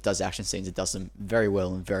scene does action scenes, it does them very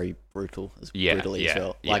well and very brutally as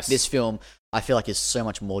well. Like yes. this film, I feel like is so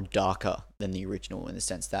much more darker than the original in the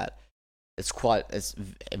sense that it's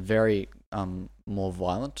very more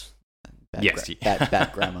violent.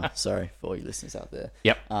 Bad grammar. Sorry for all you listeners out there.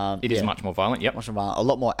 Yep. It is much more violent. Yep. Much more violent. A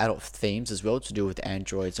lot more adult themes as well to do with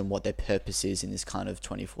androids and what their purpose is in this kind of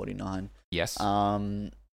 2049. Yes.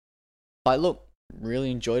 But look,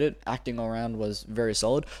 really enjoyed it. Acting all around was very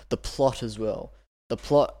solid. The plot as well.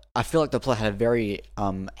 I feel like the plot had a very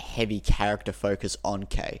heavy character focus on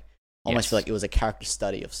Kay. Almost feel like it was a character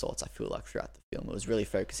study of sorts, I feel like, throughout the film. It was really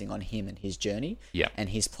focusing on him and his journey and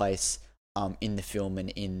his place in the film and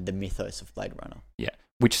in the mythos of Blade Runner. Yeah.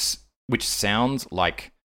 Which sounds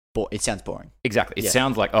like... It sounds boring. Exactly. It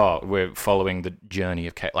sounds like, we're following the journey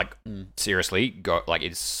of Kay. Like, seriously,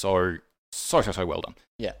 it's so well done.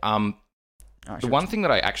 Yeah. The one thing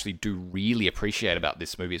that I actually do really appreciate about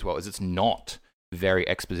this movie as well is it's not very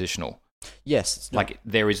expositional. Yes. Like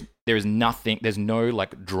there is nothing, there's no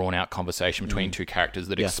like drawn out conversation between two characters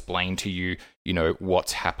that explain to you,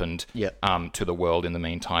 what's happened to the world in the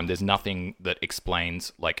meantime. There's nothing that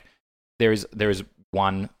explains, like there is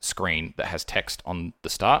one screen that has text on the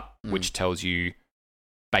start which tells you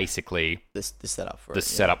basically the setup for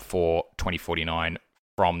setup for 2049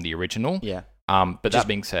 from the original. Yeah. But that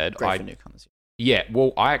being said, great for newcomers. Yeah,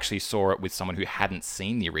 well, I actually saw it with someone who hadn't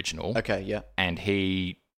seen the original. Okay, yeah. And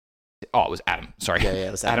it was Adam. Sorry. Yeah,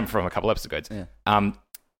 it was Adam from a couple episodes. Yeah.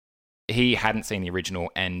 He hadn't seen the original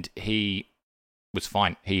and he was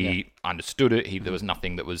fine. He understood it. There was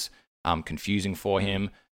nothing that was confusing for him.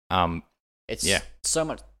 It's so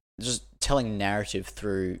much just telling narrative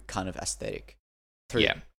through kind of aesthetic.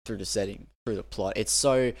 Through the setting, through the plot.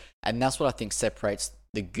 And that's what I think separates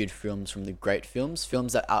the good films from the great films.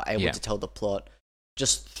 Films that are able to tell the plot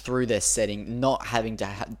just through their setting, not having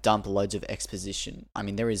to dump loads of exposition. I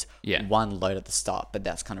mean, there is one load at the start, but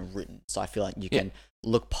that's kind of written. So I feel like you can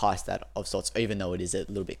look past that of sorts, even though it is a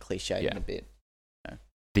little bit cliche in a bit.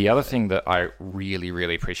 The other thing that I really,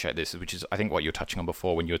 really appreciate this, which is I think what you were touching on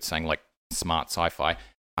before when you were saying like smart sci-fi,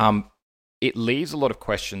 it leaves a lot of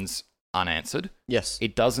questions unanswered. Yes.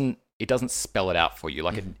 It doesn't spell it out for you.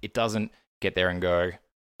 Like it doesn't get there and go,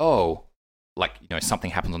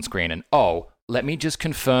 something happens on screen and let me just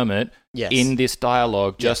confirm it in this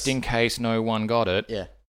dialogue just in case no one got it. Yeah.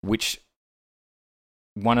 Which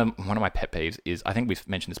one of my pet peeves is, I think we've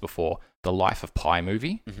mentioned this before, the Life of Pi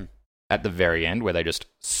movie at the very end where they just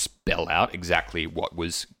spell out exactly what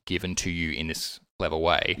was given to you in this clever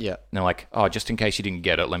way. Yeah. And they're like, just in case you didn't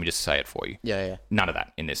get it, let me just say it for you. Yeah. None of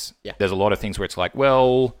that in this. Yeah. There's a lot of things where it's like,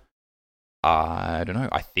 well, I don't know.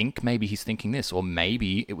 I think maybe he's thinking this, or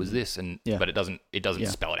maybe it was this, but it doesn't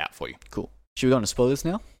spell it out for you. Cool. Should we go on to spoilers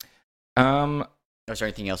now? Or is there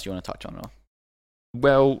anything else you want to touch on?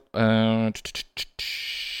 Well, no.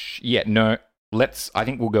 I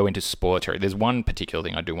think we'll go into spoiler territory. There's one particular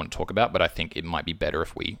thing I do want to talk about, but I think it might be better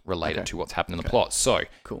if we relate it to what's happening in the plot. So,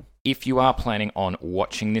 cool. If you are planning on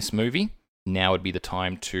watching this movie, now would be the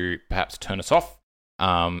time to perhaps turn us off.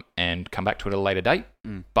 and come back to it at a later date.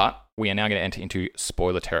 But we are now going to enter into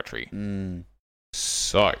spoiler territory.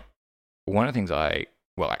 So, one of the things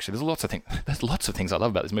there's lots of things. There's lots of things I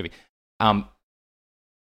love about this movie.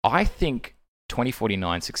 I think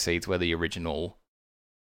 2049 succeeds where the original,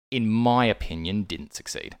 in my opinion, didn't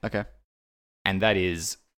succeed. Okay. And that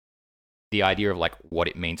is the idea of like what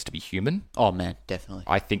it means to be human. Oh man, definitely.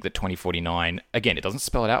 I think that 2049, again, it doesn't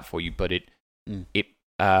spell it out for you, but it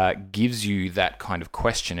gives you that kind of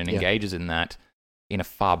question and engages in that in a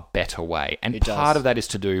far better way. And part of that is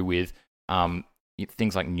to do with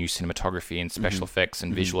things like new cinematography and special effects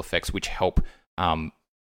and visual effects, which help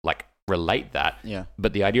like relate that. Yeah.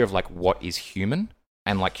 But the idea of like what is human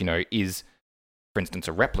and like, you know, is, for instance,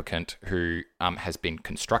 a replicant who has been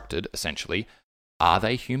constructed essentially, are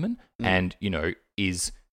they human? And, you know,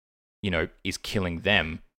 is killing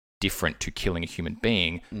them different to killing a human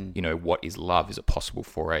being? You know, what is love? Is it possible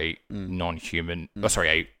for a non-human, like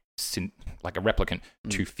a replicant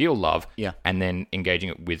to feel love? Yeah. And then engaging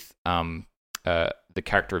it with the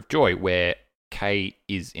character of Joy, where Kay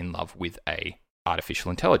is in love with a artificial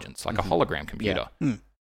intelligence, like a hologram computer. Yeah.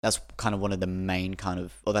 That's kind of one of the main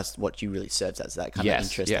that's what you really serves as, that kind of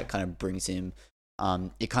interest that kind of brings him.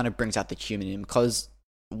 It kind of brings out the human in him, because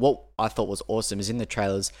what I thought was awesome is in the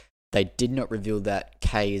trailers, they did not reveal that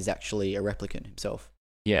Kay is actually a replicant himself.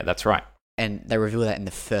 Yeah, that's right. And they reveal that in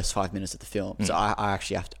the first 5 minutes of the film. So I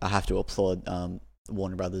actually have to applaud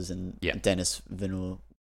Warner Brothers and Dennis Villeneuve,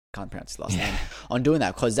 can't pronounce his last name, on doing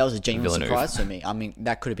that, because that was a genuine surprise for me. I mean,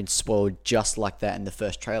 that could have been spoiled just like that in the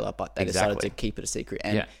first trailer, but they decided to keep it a secret.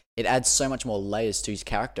 And it adds so much more layers to his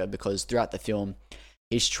character, because throughout the film,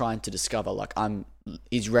 he's trying to discover,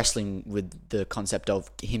 he's wrestling with the concept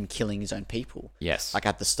of him killing his own people. Yes. Like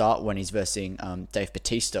at the start when he's versing Dave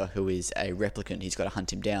Bautista, who is a replicant, he's got to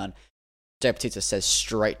hunt him down. Dave Bautista says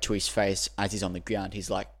straight to his face as he's on the ground, he's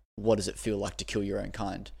like, what does it feel like to kill your own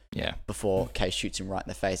kind? Yeah. Before Kay shoots him right in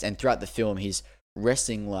the face. And throughout the film, he's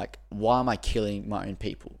wrestling like, why am I killing my own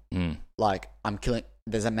people? Like,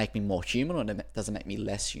 does that make me more human, or does it make me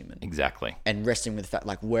less human? Exactly. And wrestling with the fact,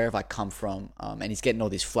 like, where have I come from? And he's getting all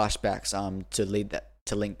these flashbacks to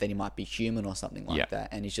link that he might be human or something like that.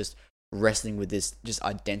 And he's just wrestling with this just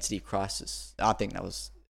identity crisis. I think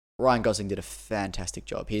Ryan Gosling did a fantastic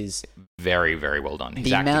job. He's very, very well done.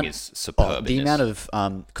 His acting is superb. The amount of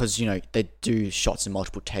because you know they do shots in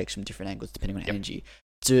multiple takes from different angles depending on energy,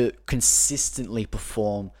 to consistently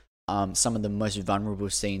perform some of the most vulnerable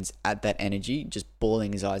scenes at that energy, just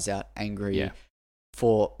bawling his eyes out, angry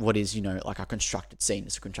for what is, you know, like a constructed scene.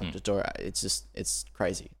 It's a constructed story. It's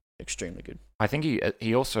crazy, extremely good. I think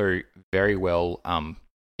he also very well,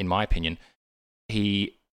 in my opinion,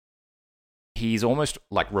 he's almost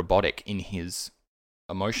like robotic in his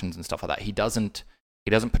emotions and stuff like that. He doesn't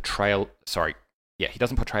portray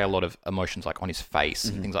a lot of emotions like on his face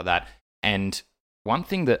and things like that. And one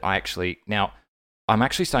thing that I'm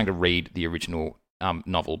actually starting to read the original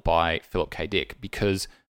novel by Philip K. Dick, because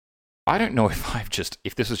I don't know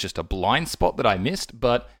if this was just a blind spot that I missed,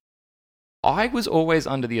 but I was always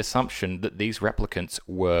under the assumption that these replicants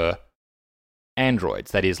were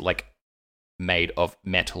androids, that is, like, made of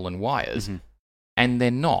metal and wires, and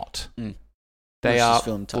they're not. They are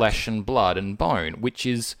flesh and blood and bone, which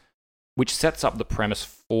sets up the premise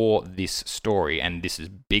for this story. And this is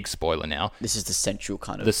big spoiler now. This is the central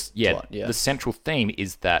kind of plot. Yeah. The central theme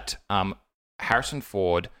is that Harrison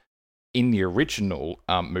Ford, in the original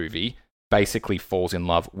movie, basically falls in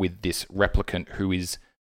love with this replicant who is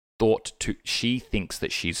she thinks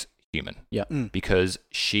that she's human. Yeah. Because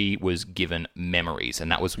she was given memories,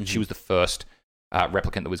 and she was the first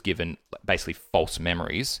replicant that was given basically false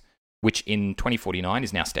memories, which in 2049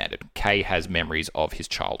 is now standard. Kay has memories of his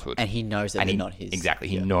childhood. And he knows that they're not his. Exactly.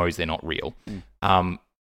 He knows they're not real.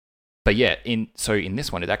 But yeah, in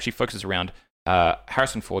this one, it actually focuses around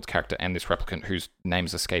Harrison Ford's character and this replicant whose name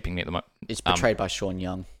is escaping me at the moment. It's portrayed by Sean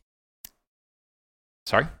Young.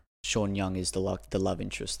 Sorry? Sean Young is the love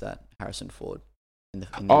interest that Harrison Ford in the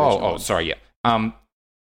original. Sorry, yeah.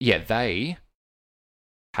 They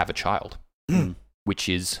have a child, which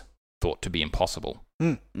is thought to be impossible.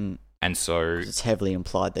 And so it's heavily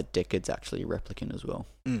implied that Deckard's actually a replicant as well.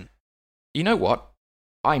 You know what?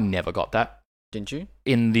 I never got that. Didn't you?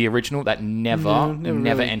 In the original, that never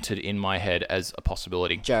really entered in my head as a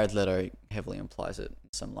possibility. Jared Leto heavily implies it in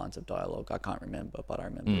some lines of dialogue. I can't remember, but I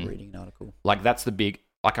remember reading an article. Like, that's the big...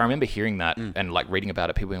 Like, I remember hearing that and, like, reading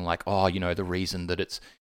about it, people being like, oh, you know, the reason that it's,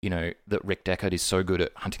 you know, that Rick Deckard is so good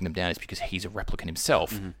at hunting them down is because he's a replicant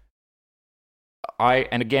himself.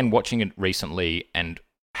 And again, watching it recently and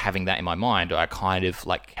having that in my mind, I kind of,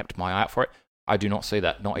 like, kept my eye out for it. I do not see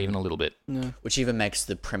that, not even a little bit. No. Which even makes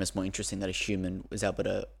the premise more interesting that a human was able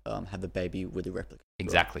to have a baby with a replicant.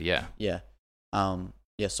 Exactly, yeah. Yeah.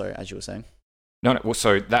 Yeah, sorry, as you were saying. No, well,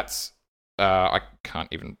 so that's, I can't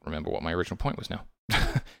even remember what my original point was now.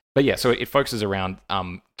 But yeah, so it focuses around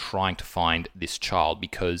trying to find this child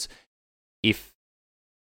because it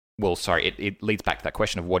leads back to that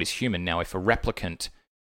question of what is human. Now, if a replicant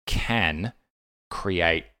can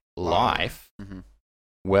create life,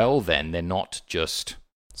 well, then they're not just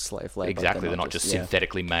slave labor. Exactly, they're not just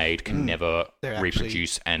synthetically made, can never They're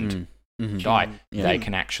reproduce and Mm-hmm. die. Yeah. They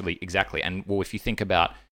can actually, exactly. And well, if you think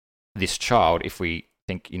about this child, if we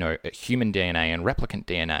think, human DNA and replicant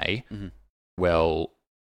DNA, well,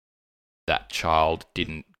 that child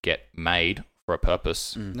didn't get made for a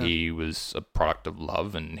purpose. No. He was a product of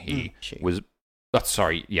love, and he She. was.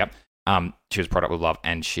 She was a product of love,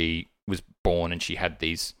 and she was born, and she had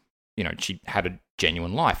these. She had a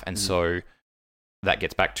genuine life, and so that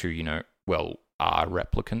gets back to well, are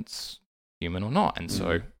replicants human or not? And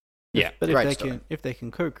so, yeah. But Great if they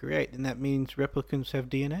can co-create, then that means replicants have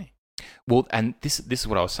DNA. Well, and this is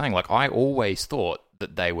what I was saying. Like, I always thought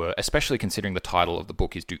that they were, especially considering the title of the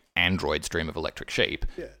book is "Do Androids Dream of Electric Sheep?"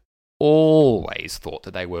 Yeah. Always thought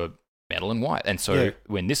that they were metal and white. And so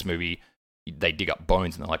when this movie, they dig up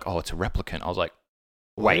bones and they're like, "Oh, it's a replicant." I was like,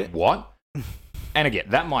 "Wait, what?" And again,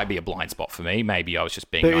 that might be a blind spot for me. Maybe I was just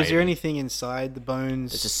being. But naive. is there anything inside the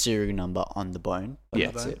bones? There's a serial number on the bone. But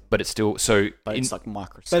Yeah, that's it. but it's still so. But it's like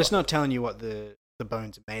microscopic. But it's not telling you what the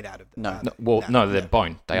bones are made out of. No. are No, they? they're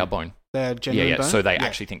bone. They are bone. They're genuine bones? So they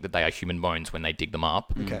actually think that they are human bones when they dig them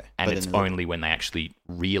up. Okay. And But it's in the- only when they actually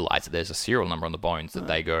realize that there's a serial number on the bones that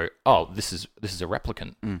they go, "Oh, this is a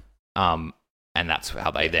replicant." And that's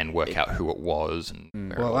how they then work out who it was.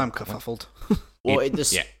 And Well, I'm kerfuffled. Well,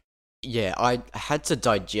 yeah. Yeah, I had to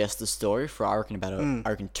digest the story for I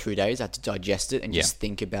reckon 2 days. I had to digest it and just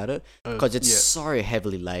think about it because it's so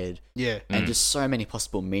heavily layered Yeah. and just so many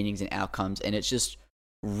possible meanings and outcomes, and it's just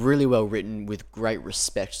really well written with great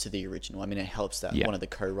respect to the original. I mean, it helps that one of the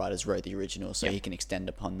co-writers wrote the original, so he can extend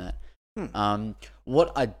upon that.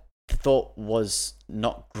 What I thought was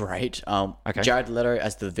not great, Jared Leto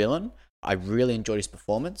as the villain, I really enjoyed his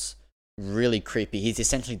performance. Really creepy. He's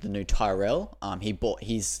essentially the new Tyrell.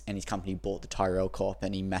 His company bought the Tyrell Corp,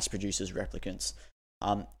 and he mass produces replicants.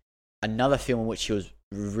 Another film in which he was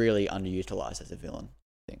really underutilized as a villain.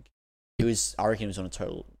 I reckon he was on a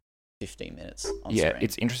total 15 minutes on screen.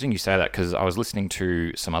 It's interesting you say that because I was listening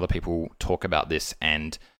to some other people talk about this,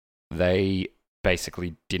 and they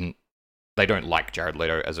basically they don't like Jared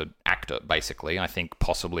Leto as an actor, basically. I think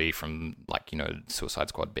possibly from Suicide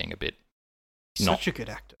Squad being a bit Such a good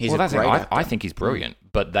actor. He's a great actor. I think he's brilliant,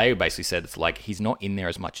 but they basically said it's like he's not in there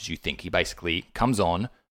as much as you think. He basically comes on,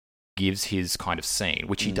 gives his kind of scene,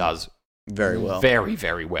 which he does very well. Very,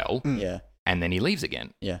 very well, Yeah. and then he leaves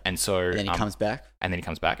again. Yeah. And so And then he comes back. and then he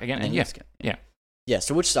comes back again, and he leaves again. Yeah,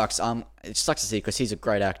 so which sucks. It sucks to see because he's a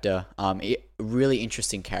great actor. Really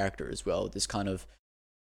interesting character as well. This kind of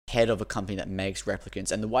head of a company that makes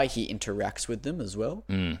replicants, and the way he interacts with them as well.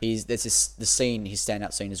 There's the scene, his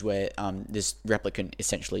standout scene is where this replicant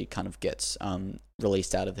essentially kind of gets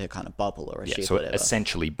released out of her kind of bubble or a sheep so or whatever.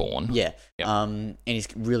 essentially born. Yeah. Yep. And he's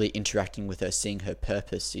really interacting with her, seeing her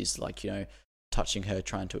purpose. He's like, touching her,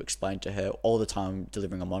 trying to explain to her all the time,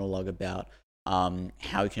 delivering a monologue about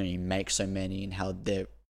how he can only make so many and how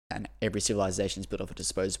every civilization is built off a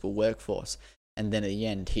disposable workforce. And then at the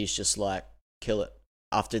end, he's just like, kill it.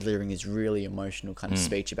 After delivering this really emotional kind of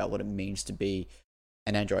speech about what it means to be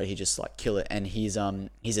an android, he just like kill it. And his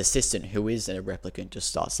assistant, who is a replicant, just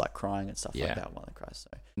starts like crying and stuff like that while he cries.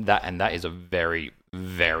 So That is a very,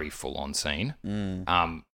 very full on scene.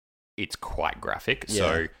 It's quite graphic. Yeah.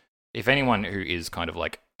 So if anyone who is kind of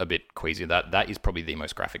like a bit queasy, that is probably the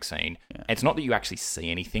most graphic scene. Yeah. It's not that you actually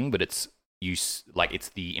see anything, but it's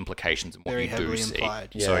the implications and what Very you do heavily see. implied.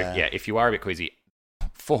 So Yeah. if you are a bit queasy,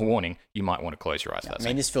 forewarning, you might want to close your eyes for that I mean,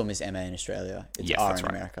 scene. this film is MA in Australia. It's Yes, R that's in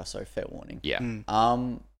right. America, so fair warning. Yeah.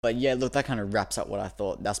 But yeah, look, that kind of wraps up what I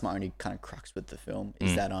thought. That's my only kind of crux with the film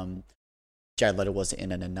is that Jared Leto wasn't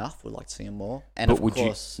in it enough. Would like to see him more. And But of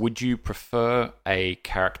course, would you prefer a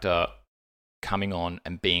character coming on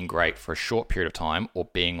and being great for a short period of time, or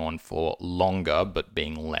being on for longer but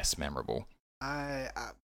being less memorable?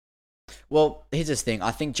 well, here's this thing.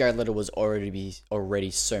 I think Jared Leto was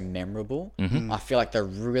already so memorable. Mm-hmm. I feel like they're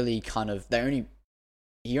really kind of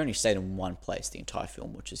he only stayed in one place the entire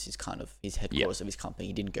film, which is his headquarters of his company.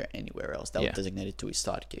 He didn't go anywhere else. That was designated to his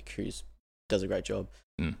sidekick, who does a great job.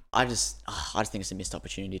 I just think it's a missed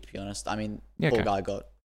opportunity, to be honest. I mean, poor guy got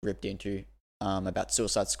ripped into about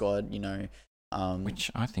Suicide Squad. Which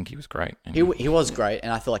I think he was great. He was great,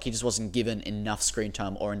 and I feel like he just wasn't given enough screen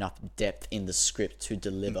time or enough depth in the script to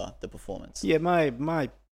deliver the performance. Yeah, my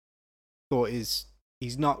thought is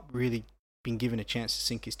he's not really been given a chance to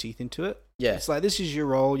sink his teeth into it. Yeah. It's like, this is your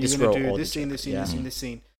role. You're This going to role do or this the scene, job. this scene, Yeah. this scene, this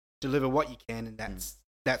scene. Deliver what you can, and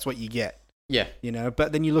that's what you get. Yeah. You know,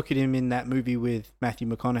 but then you look at him in that movie with Matthew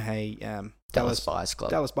McConaughey, Dallas Buyers Club.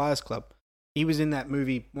 Dallas Buyers Club. He was in that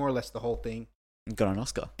movie more or less the whole thing. Got an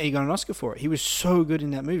Oscar. And he got an Oscar for it. He was so good in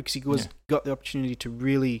that movie because he got the opportunity to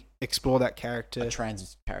really explore that character, A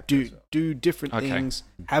trans character. as well. do different Okay. things,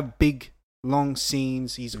 have big, long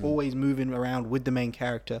scenes. He's always moving around with the main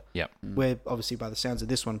character. Yep. Where, obviously, by the sounds of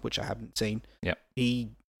this one, which I haven't seen, Yep. he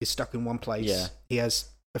is stuck in one place. Yeah. He has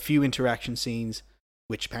a few interaction scenes,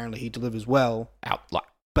 which apparently he delivers well.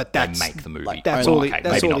 But They that's make the movie. like, that's only- all. He, Okay,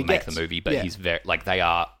 that's maybe all not he make gets. the movie, but Yeah. he's very they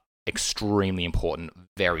are extremely important,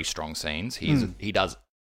 very strong scenes. He does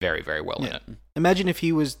very, very well in Yeah. it. Imagine if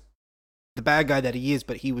he was the bad guy that he is,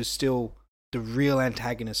 but he was still the real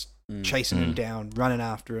antagonist, chasing him down, running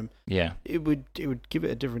after him. Yeah. It would give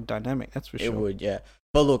it a different dynamic. That's for sure. It would, yeah.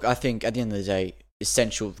 But look, I think at the end of the day,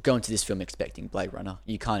 essential go into this film expecting Blade Runner.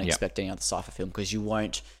 You can't expect any other sci-fi film because you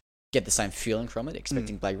won't get the same feeling from it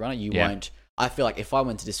expecting Blade Runner. You won't. I feel like if I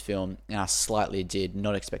went to this film and I slightly did,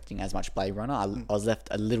 not expecting as much Blade Runner, I was left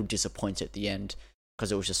a little disappointed at the end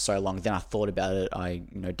because it was just so long. Then I thought about it. I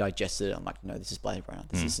digested it. I'm like, no, this is Blade Runner.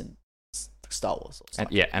 This isn't Star Wars.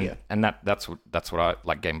 And that's what I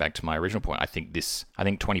like. Getting back to my original point, I think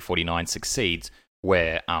 2049 succeeds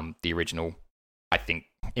where the original, I think,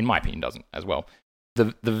 in my opinion, doesn't as well.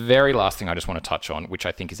 The very last thing I just want to touch on, which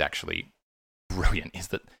I think is actually brilliant, is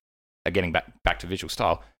that getting back to visual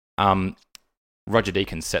style. Roger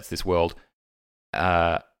Deakins sets this world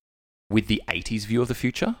with the 80s view of the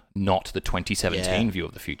future, not the 2017 view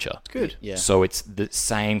of the future. Good. Yeah. So it's the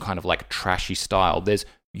same kind of like trashy style.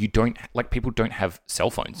 People don't have cell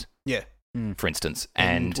phones, Yeah. for instance,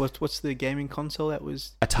 and what's the gaming console that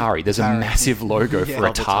was? Atari. There's a Atari. massive logo Yeah. for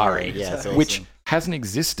Love Atari, Yeah, it's which awesome. hasn't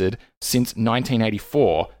existed since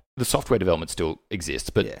 1984. The software development still exists,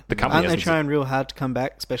 but the company Aren't they hasn't trying real hard to come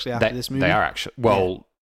back, especially after this movie? They are actually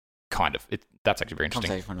kind of. That's actually very interesting.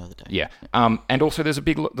 Conversation for another day. Yeah. And also there's a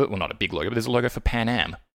big, not a big logo, but there's a logo for Pan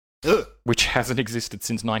Am, Ugh. which hasn't existed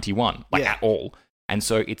since 91, Yeah. at all. And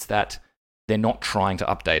so it's that they're not trying to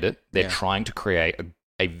update it. They're Yeah. trying to create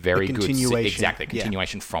a very good continuation.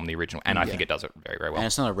 continuation from the original. And I think it does it very, very well. And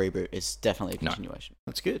it's not a reboot. It's definitely a continuation.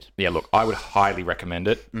 That's good. Yeah, look, I would highly recommend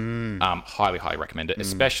it. Highly, highly recommend it.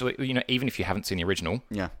 Especially, even if you haven't seen the original,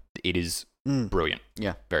 Yeah. it is brilliant.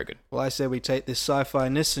 Yeah. Very good. Well, I say we take this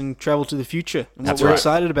sci-fi-ness and travel to the future, and That's what we're right.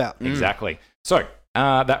 excited about. Exactly. So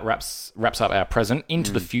that wraps up our present.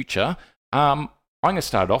 Into the future. I'm going to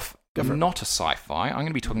start off. Not a sci-fi. I'm going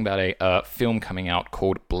to be talking about a film coming out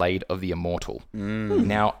called Blade of the Immortal.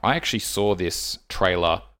 Now, I actually saw this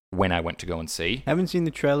trailer when I went to go and see. Haven't seen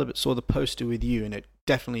the trailer, but saw the poster with you, and it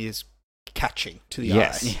definitely is catching to the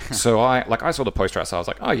Yes. eye. So I saw the poster outside. I was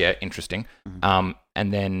like, oh yeah, interesting. And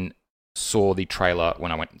then saw the trailer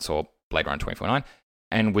when I went and saw Blade Runner 2049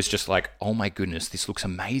 and was just like, oh my goodness, this looks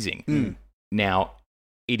amazing. Now,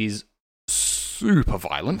 it is super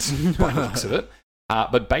violent by the looks of it.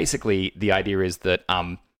 But basically, the idea is that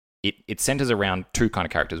it centers around two kind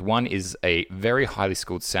of characters. One is a very highly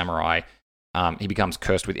skilled samurai. He becomes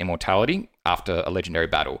cursed with immortality after a legendary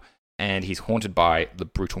battle, and he's haunted by the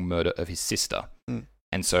brutal murder of his sister.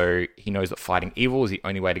 And so he knows that fighting evil is the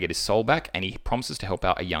only way to get his soul back, and he promises to help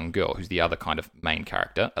out a young girl, who's the other kind of main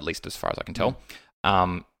character, at least as far as I can tell.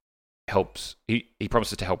 He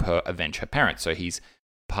promises to help her avenge her parents. So he's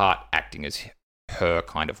part acting as her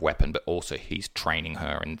kind of weapon, but also he's training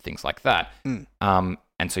her and things like that. And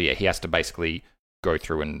so he has to basically go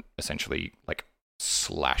through and essentially like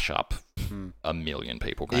slash up a million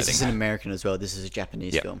people. Kind This of is thing. an American as well. This is a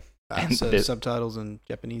Japanese film. And So there's- subtitles in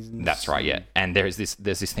Japanese. And That's right, yeah. And there's this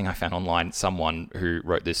thing I found online. Someone who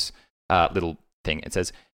wrote this little thing. It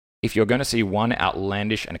says, if you're going to see one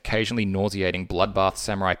outlandish and occasionally nauseating bloodbath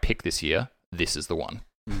samurai pick this year, this is the one.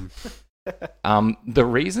 The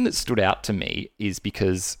reason it stood out to me is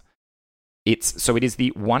because it is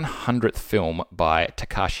the 100th film by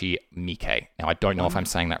Takashi Miike. Now, I don't know if I'm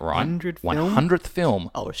saying that right. 100th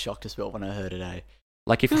film. I was shocked as well when I heard it.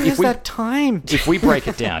 Like Who has that time? if we break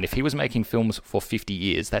it down, if he was making films for 50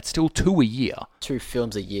 years, that's still 2 a year. 2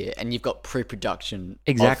 films a year, and you've got pre-production.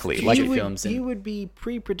 Exactly. Of Like- feature He films. would, And, he would be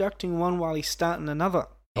pre-producing one while he's starting another.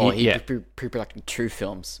 or he'd yeah. be pre-producing 2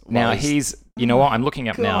 films. Now while you know what? I'm looking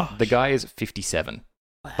up now. The Gosh. guy is 57.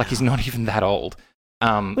 Like he's not even that old.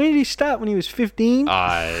 When did he start? When he was 15?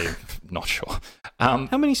 I'm not sure.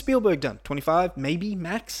 How many Spielberg done? 25, maybe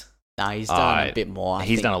max. Nah, he's done a bit more. I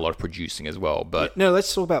He's think. done a lot of producing as well, but No,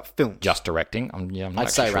 let's talk about films. just directing. I'm not I'd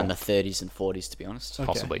say actually around sure. the 30s and 40s, to be honest. Okay.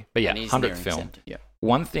 Possibly. But yeah, And he's 100th nearing film. 70, yeah.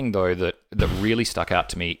 One thing though that really stuck out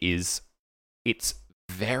to me is it's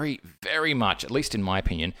very, very much, at least in my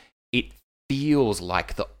opinion, it feels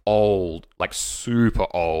like the old, like super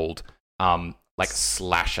old, like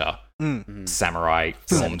slasher samurai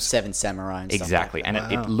films. Seven Samurai and Exactly. stuff like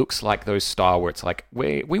that. And it looks like those style where it's like,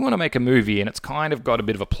 we want to make a movie and it's kind of got a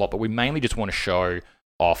bit of a plot, but we mainly just want to show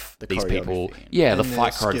off The these people. choreography. Yeah, the And their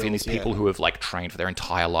fight choreography and these skills, people yeah. who have like trained for their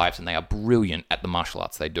entire lives and they are brilliant at the martial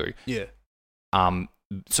arts they do. Yeah.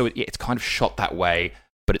 So it's kind of shot that way,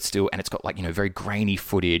 but it's still, and it's got like, very grainy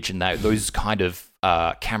footage and those kind of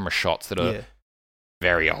camera shots that are Yeah.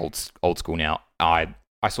 very old school now.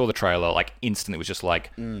 I saw the trailer, like instantly was just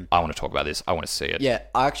like, I want to talk about this. I want to see it. Yeah,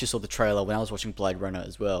 I actually saw the trailer when I was watching Blade Runner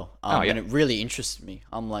as well. Oh, yeah. And it really interested me.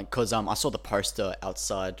 I'm like, because I saw the poster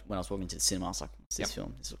outside when I was walking to the cinema. I was like, what's this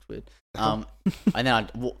film? This looks weird. And then I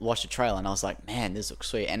watched the trailer and I was like, man, this looks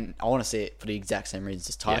sweet. And I want to see it for the exact same reasons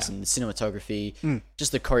as Tyson. The cinematography,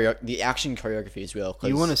 just the action choreography as well.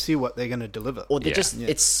 You want to see what they're going to deliver. Or they're Yeah. just,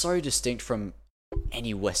 it's so distinct from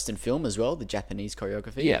any Western film as well, the Japanese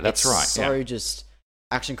choreography. Yeah, that's right, So yeah. just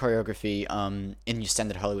action choreography in your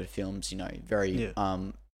standard Hollywood films, very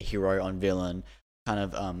hero on villain, kind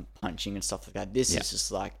of punching and stuff like that. This is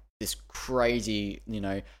just like this crazy,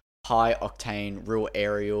 high octane, real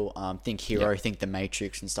aerial, think hero, think The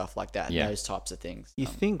Matrix and stuff like that. Yeah. Those types of things. You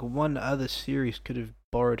think one other series could have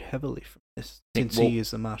borrowed heavily from this, since well- he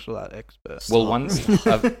is the martial art expert? Well,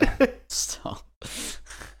 Stop.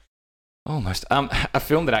 almost. A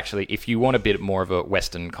film that actually, if you want a bit more of a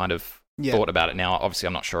Western kind of thought about it now, obviously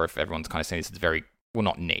I'm not sure if everyone's kind of seen this. It's very, well,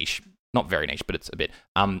 not niche, not very niche, but it's a bit.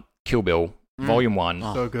 Kill Bill, Volume 1,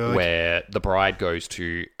 So good. where the bride goes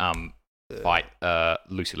to fight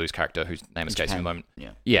Lucy Liu's character, whose name escapes me at the moment.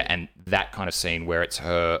 Yeah. Yeah, and that kind of scene where it's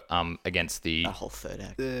her against the That whole third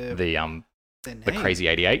act. the Crazy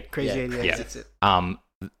 88. Crazy Yeah. 88. Yeah. That's it.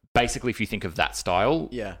 Basically, if you think of that style,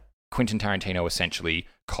 Yeah. Quentin Tarantino essentially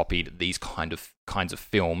copied these kinds of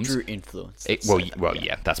films. Drew influence.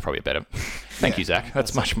 Yeah, that's probably a better. Thank you, Zach.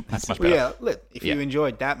 That's much Well, better. yeah, look, if Yeah. you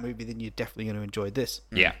enjoyed that movie, then you're definitely going to enjoy this.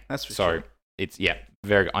 Yeah, That's for so sure. it's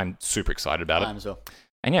I'm super excited about Time it. as well.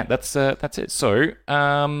 And yeah, that's it. So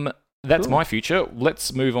that's Cool. my future.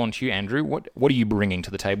 Let's move on to you, Andrew. What are you bringing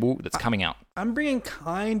to the table that's coming out? I'm bringing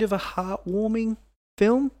kind of a heartwarming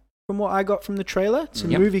film from what I got from the trailer. It's a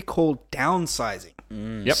Yep. movie called Downsizing,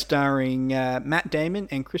 Yep. starring Matt Damon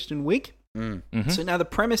and Kristen Wiig. Mhm. So now the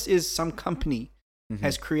premise is some company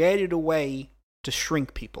has created a way to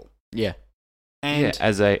shrink people. Yeah. And Yeah,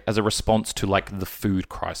 as a response to like the food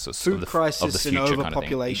crisis, of the crisis of the and future kind of thing.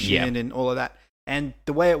 overpopulation and all of that. And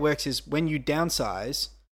the way it works is when you downsize,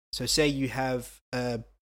 so say you have a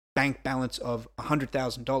bank balance of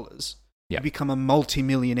 $100,000, Yeah. you become a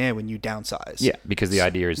multimillionaire when you downsize. Yeah, because the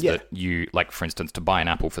idea is Yeah. that you, like, for instance, to buy an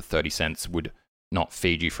apple for 30 cents would not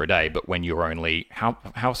feed you for a day, but when you're only,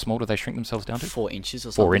 how small do they shrink themselves down to? 4 inches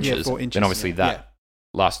or something. 4 Yeah, inches. 4 inches, Then obviously yeah. that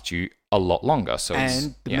lasts you a lot longer. So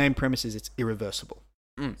And the yeah. main premise is it's irreversible.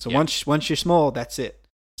 So Yeah. once you're small, that's it.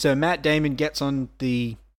 So Matt Damon gets on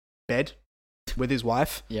the bed with his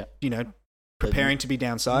wife, Yeah. preparing to be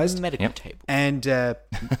downsized. Medical Yep. table. And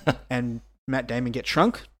and Matt Damon gets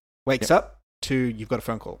shrunk, wakes up to you've got a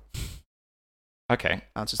phone call. Okay.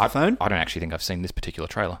 Answers the phone. I don't actually think I've seen this particular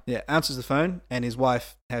trailer. Yeah, answers the phone, and his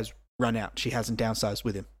wife has run out. She hasn't downsized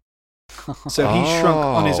with him. So he's shrunk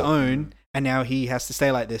on his Oh. own, and now he has to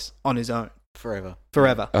stay like this on his own Forever.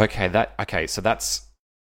 forever. Okay, so that's.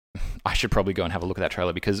 I should probably go and have a look at that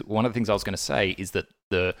trailer because one of the things I was going to say is that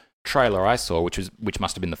the trailer I saw, which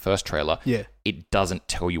must have been the first trailer, Yeah. it doesn't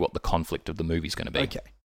tell you what the conflict of the movie is going to be. Okay.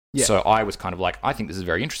 Yeah. So I was kind of like, I think this is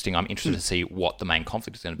very interesting. I'm interested to see what the main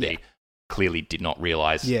conflict is going to be. Yeah. Clearly, did not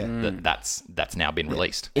realize Yeah. that that's now been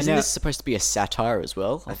released. Isn't now- this supposed to be a satire as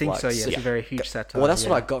well? I Of, think like, so. Yeah, it's Yeah. a very huge satire. Well, that's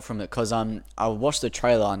yeah. what I got from it because I watched the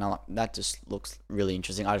trailer and I'm like, that just looks really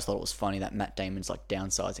interesting. I just thought it was funny that Matt Damon's like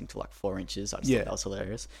downsizing to like 4 inches. I just Yeah. thought that was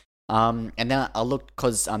hilarious. And then I looked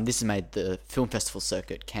because this has made the film festival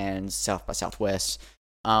circuit, Cannes, South by Southwest.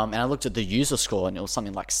 And I looked at the user score and it was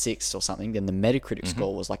something like 6 or something. Then the Metacritic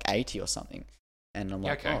score was like 80 or something. And I'm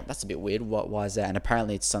like, Okay. oh, that's a bit weird. Why is that? And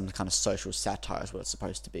apparently it's some kind of social satire is what it's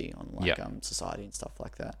supposed to be on like Yeah. society and stuff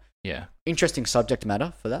like that. Yeah. Interesting subject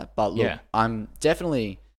matter for that. But look, Yeah.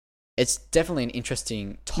 it's definitely an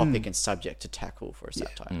interesting topic and subject to tackle for a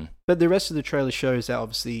satire. Mm. But the rest of the trailer shows that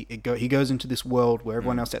obviously he goes into this world where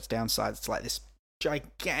everyone else that's downsized. It's like this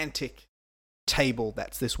gigantic table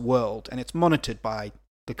that's this world, and it's monitored by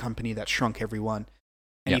the company that shrunk everyone.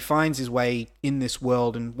 And he finds his way in this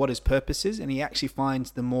world and what his purpose is, and he actually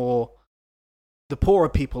finds the poorer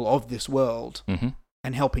people of this world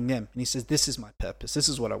and helping them. And he says, this is my purpose. This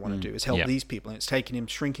is what I want to do, is help these people. And it's taken him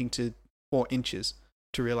shrinking to 4 inches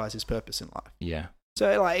to realize his purpose in life. Yeah.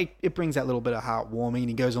 So like it brings that little bit of heartwarming, and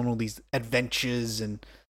he goes on all these adventures and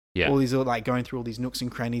all these like going through all these nooks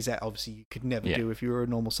and crannies that obviously you could never do if you were a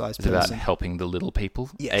normal sized It's person. about helping the little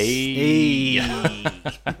people. Yes. Hey.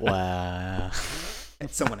 Wow. And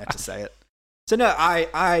someone had to say it. So no,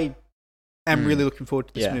 I am really looking forward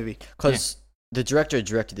to this movie. Because the director who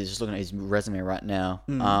directed this, just looking at his resume right now,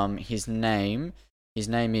 his name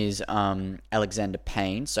is Alexander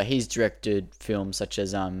Payne. So he's directed films such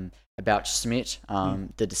as About Schmidt,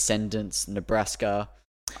 The Descendants, Nebraska.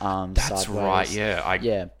 That's Sideways. right.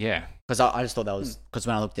 Yeah. Yeah. Because I just thought that was, because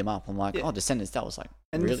when I looked him up, I'm like, oh, Descendants, that was like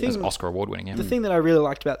And the really thing- It was Oscar award winning. Yeah. The thing that I really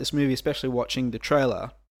liked about this movie, especially watching the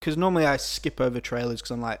trailer, because normally I skip over trailers because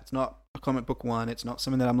I'm like, it's not a comic book one, it's not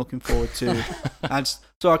something that I'm looking forward to.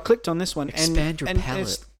 So I clicked on this one, Expand your and palette.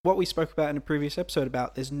 it's what we spoke about in a previous episode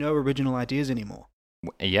about there's no original ideas anymore.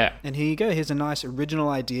 Yeah. And here you go, here's a nice original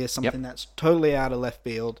idea, something that's totally out of left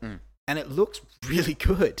field, and it looks really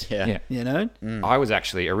good. Yeah. You know? I was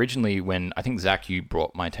actually originally, when I think Zach, you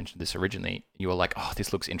brought my attention to this originally, you were like, oh,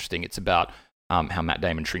 this looks interesting. It's about how Matt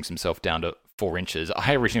Damon shrinks himself down to 4 inches.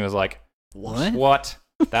 I originally was like, what?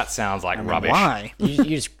 That sounds like rubbish. Why? You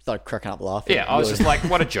just started cracking up laughing. Yeah, I was just like,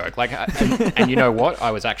 what a joke. Like, and you know what?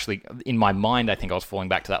 I was actually, in my mind, I think I was falling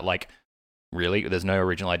back to that, like, really? There's no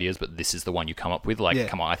original ideas, but this is the one you come up with? Like,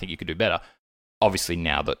 come on, I think you could do better. Obviously,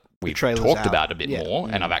 now that we've talked about it a bit more,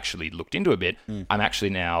 and I've actually looked into it a bit, I'm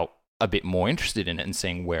actually now a bit more interested in it and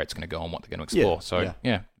seeing where it's going to go and what they're going to explore. So,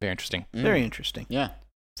 yeah, very interesting. Very interesting. Yeah.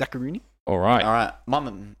 Zaccharini? All right. All right.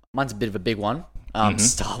 Mine's a bit of a big one.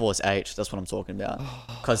 Star Wars 8. That's what I'm talking about.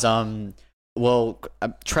 Because, a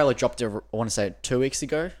trailer dropped, I want to say 2 weeks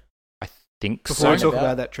ago. I think Before so. we talk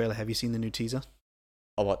about that trailer, have you seen the new teaser?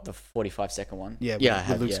 Oh, what, the 45-second one? Yeah, I with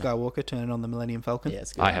have, Luke Skywalker turning on the Millennium Falcon. Yeah,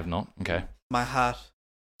 it's good. I have not. Okay. My heart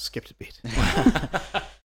skipped a bit.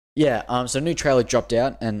 Yeah, so a new trailer dropped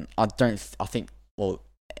out, and I think,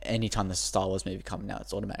 anytime there's a Star Wars movie coming out,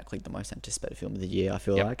 it's automatically the most anticipated film of the year, I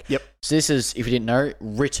feel like. Yep. So this is, if you didn't know,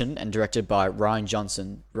 written and directed by Rian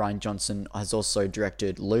Johnson. Rian Johnson has also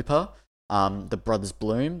directed Looper, The Brothers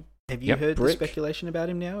Bloom. Have you heard the Brick. speculation about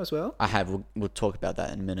him now as well? I have. We'll talk about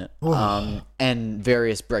that in a minute. Oh. And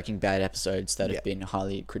various Breaking Bad episodes that have been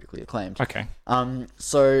highly critically acclaimed. Okay.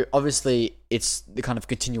 So obviously it's the kind of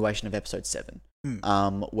continuation of episode 7,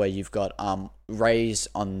 where you've got Rey's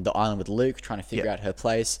on the island with Luke trying to figure out her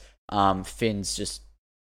place. Finn's just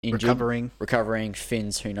injured, recovering.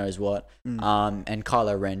 Finn's who knows what. And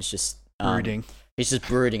Kylo Ren's just Brooding. He's just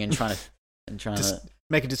brooding and trying to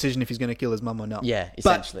Make a decision if he's going to kill his mum or not. Yeah,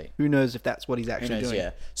 essentially. But who knows if that's what he's actually doing. Yeah.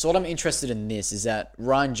 So what I'm interested in this is that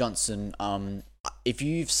Rian Johnson, if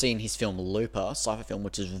you've seen his film Looper, sci-fi film,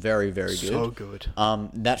 which is very, very good. So good.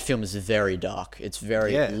 That film is very dark. It's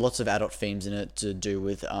very lots of adult themes in it to do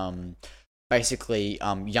with basically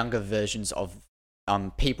younger versions of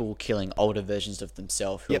people killing older versions of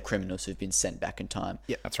themselves who are criminals who've been sent back in time.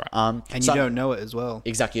 Yeah, that's right. And you don't know it as well.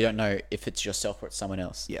 Exactly, you don't know if it's yourself or it's someone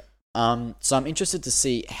else. Yeah. So I'm interested to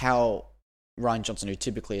see how Rian Johnson, who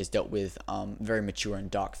typically has dealt with very mature and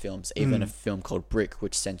dark films, even a film called Brick,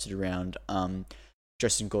 which centered around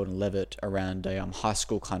Justin Gordon-Levitt around a high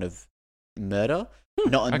school kind of murder,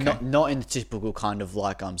 not in the typical kind of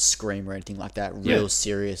like Scream or anything like that. Real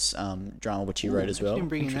serious drama, which he wrote as well.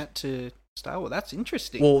 Bringing that to Star Wars, that's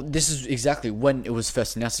interesting. Well, this is exactly when it was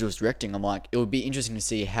first announced that he was directing. I'm like, it would be interesting to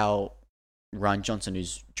see how Rian Johnson,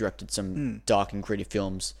 who's directed some dark and gritty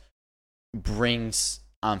films, brings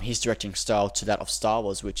his directing style to that of Star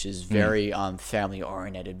Wars, which is very family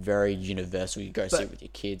oriented, very universal. You go see it with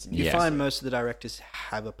your kids. And you find most of the directors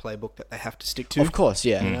have a playbook that they have to stick to. Of course,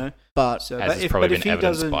 yeah. You know? But as has probably been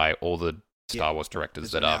evidenced by all the Star Wars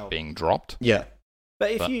directors that are being dropped. Yeah.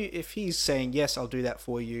 But if he's saying, yes, I'll do that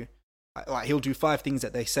for you, like he'll do 5 things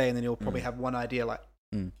that they say, and then he'll probably have one idea like,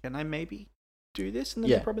 can I maybe do this? And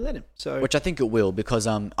then they'll probably let him. So, which I think it will, because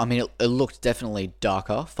I mean, it looked definitely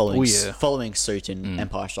darker following suit in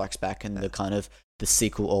Empire Strikes Back, and the kind of the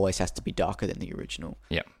sequel always has to be darker than the original.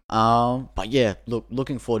 Yeah. But yeah,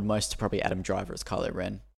 looking forward most to probably Adam Driver as Kylo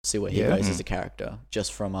Ren. See where he goes as a character,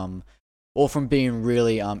 just from or from being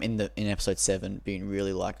really in episode 7 being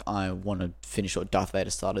really like, I want to finish what Darth Vader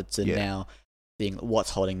started, to now being what's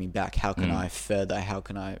holding me back. How can I further? How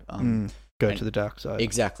can I go And- to the dark side.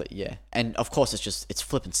 Exactly, yeah. And of course, it's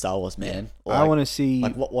flipping Star Wars, man. I want to see.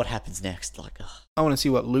 like what happens next. Like, I want to see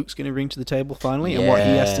what Luke's going to bring to the table finally, and what he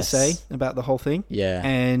has to say Yes. about the whole thing. yeah,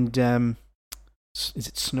 And is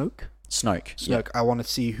it Snoke? Snoke. Snoke. I want to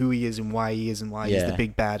see who he is and why he is and why he's the Yeah.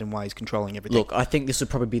 big bad and why he's controlling everything. Look, I think this would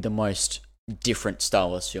probably be the most different Star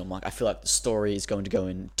Wars film. Like, I feel like the story is going to go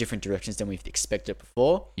in different directions than we've expected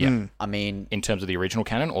before. Yeah. Mm. I mean, In terms of the original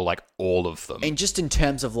canon, or like all of them? and just in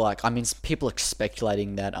terms of like, I mean, people are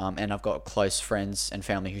speculating that, and I've got close friends and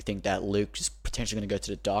family who think that Luke is potentially going to go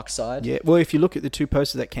to the dark side. Yeah. Well, if you look at the two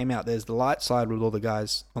posters that came out, there's the light side with all the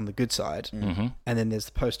guys on the good side, Mm-hmm. and then there's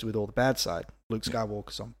the poster with all the bad side. Luke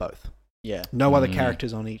Skywalker's on both. Yeah. No other Mm.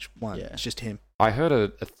 characters on each one. Yeah. It's just him. I heard a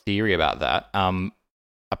theory about that.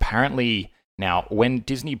 Apparently, now when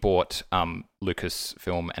Disney bought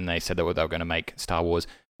Lucasfilm and they said that they were going to make Star Wars,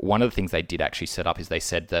 one of the things they did actually set up is they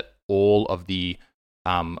said that all of the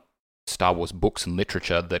Star Wars books and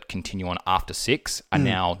literature that continue on after 6 are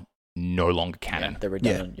now no longer canon. They're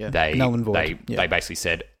redundant. Yeah. They Null and void. Yeah. they basically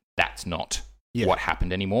said that's not Yeah. what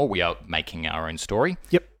happened anymore. We are making our own story.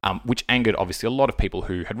 Yep. Which angered obviously a lot of people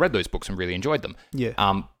who had read those books and really enjoyed them.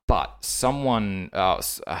 Yeah. But something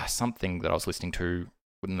that I was listening to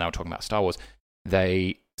when they were talking about Star Wars,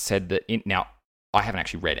 they said that now I haven't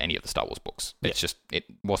actually read any of the Star Wars books. It's just it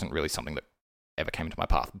wasn't really something that ever came into my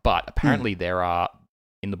path. But apparently there are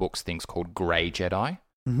in the books things called grey Jedi,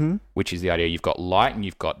 Mm-hmm. which is the idea you've got light and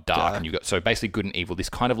you've got dark, Dark. and you've got so basically good and evil. This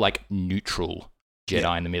kind of like neutral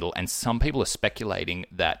Jedi in the middle. And some people are speculating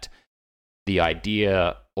that the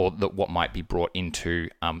idea or that what might be brought into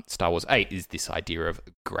Star Wars 8 is this idea of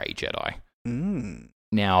grey Jedi. Mm.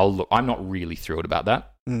 Now, look, I'm not really thrilled about that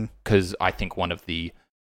Mm. because I think one of the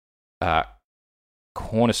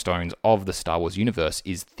cornerstones of the Star Wars universe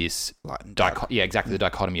is this Light and dark. the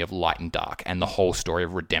dichotomy of light and dark, and the whole story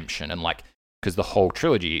of redemption, and like because the whole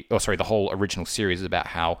the whole original series is about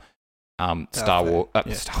how Star Wars,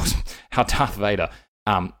 how Darth Vader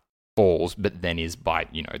falls, but then is by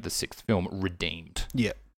the 6th film redeemed.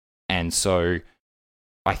 Yeah. And so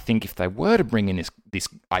I think if they were to bring in this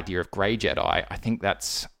idea of grey Jedi, I think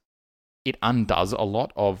it undoes a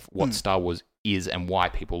lot of what Star Wars is and why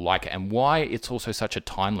people like it, and why it's also such a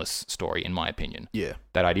timeless story, in my opinion. Yeah.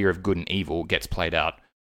 That idea of good and evil gets played out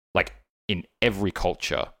like in every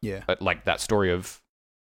culture. Yeah. But like that story of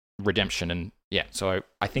redemption, and so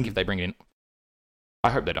I think if they bring it in,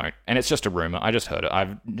 I hope they don't. And it's just a rumor. I just heard it.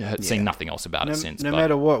 I've seen nothing else about it since. No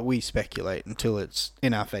matter what we speculate, until it's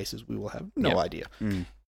in our faces, we will have no idea. Mm.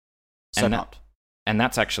 So not. And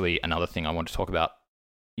that's actually another thing I want to talk about.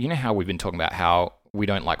 You know how we've been talking about how we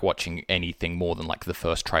don't like watching anything more than like the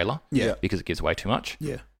first trailer Yeah. because it gives away too much.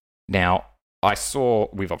 Yeah. Now,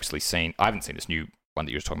 we've obviously seen, I haven't seen this new one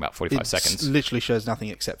that you were talking about, 45 seconds. Literally shows nothing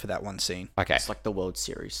except for that one scene. Okay. It's like the World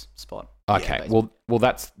Series spot. Okay. Yeah, well,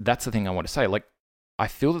 that's the thing I want to say. Like, I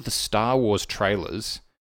feel that the Star Wars trailers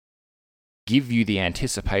give you the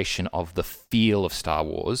anticipation of the feel of Star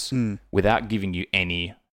Wars without giving you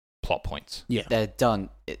any plot points. Yeah. They're done.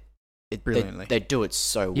 Brilliantly. They do it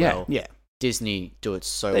so Yeah. well. Yeah. Disney do it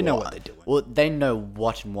so well. They know what they're doing. Well, they know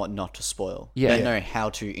what and what not to spoil. Yeah. They know how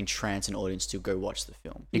to entrance an audience to go watch the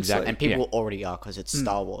film. Exactly. And people already are because it's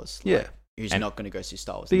Star Wars. Yeah. Like, who's And- not going to go see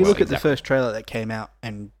Star Wars? So you Well, look at the exactly. first trailer that came out,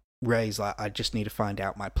 and Rey's like, "I just need to find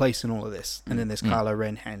out my place in all of this," and then there's Kylo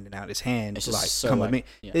Ren handing out his hand, It's just like, so "Come with like-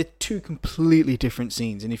 me." yeah. They're two completely different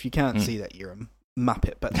scenes, and if you can't see that, you're a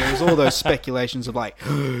muppet. But there's all those speculations of like,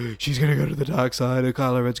 she's gonna go to the dark side, or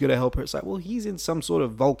Kylo Ren's gonna help her. It's like, well, he's in some sort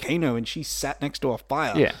of volcano, and she's sat next to a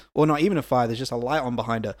fire, Yeah. or not even a fire. There's just a light on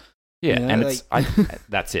behind her. Yeah, You know, and like-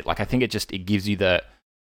 that's it. Like, I think it gives you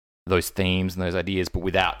those themes and those ideas, but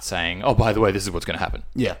without saying, oh, by the way, this is what's going to happen.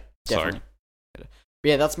 Yeah. So, Definitely. But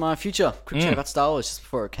yeah, that's my future. Quick chat Mm. about Star Wars just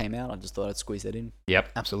before it came out. I just thought I'd squeeze that in. yep.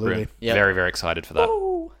 Absolutely. Brilliant. Yep. Very, very excited for that.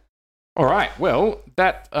 All right. Well,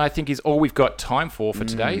 that I think is all we've got time for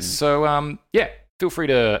today. So, feel free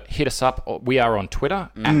to hit us up. We are on Twitter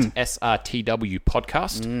at SRTW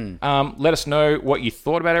Podcast. Let us know what you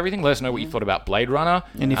thought about everything. Let us know what you thought about Blade Runner.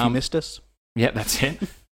 And if you missed us, Yeah, that's it.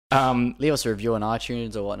 Leave us a review on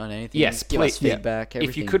iTunes or whatnot. Anything. Yes, Give please. us feedback.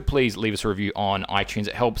 If you could please leave us a review on iTunes,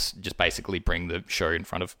 it helps just basically bring the show in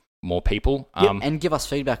front of more people. and give us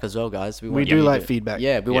feedback as well, guys. we want do you like to- feedback.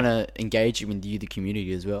 Yeah, we want to engage with you, the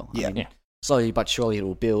community, as well. Yeah. I mean, Yeah. slowly but surely it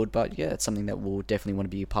will build. But yeah, it's something that we'll definitely want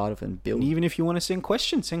to be a part of and build. And even if you want to send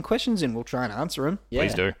questions in. We'll try and answer them. Yeah.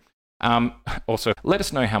 Please do. Also, let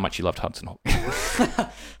us know how much you loved Hudson Hawk.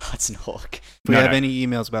 Hudson Hawk. If we No, have no. any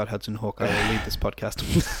emails about Hudson Hawk, I will leave this podcast.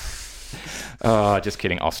 Just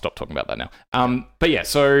kidding. I'll stop talking about that now. But yeah,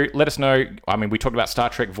 so let us know. I mean, we talked about Star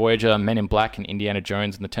Trek Voyager, Men in Black, and Indiana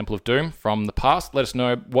Jones and the Temple of Doom from the past. Let us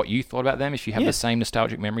know what you thought about them, if you have the same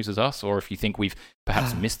nostalgic memories as us, or if you think we've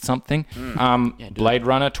perhaps missed something. Blade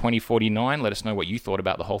Runner 2049, let us know what you thought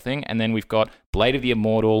about the whole thing. And then we've got Blade of the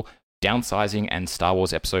Immortal, Downsizing, and Star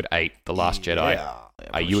Wars Episode 8, The Last Jedi.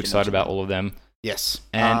 Are you excited about all of them? Yes.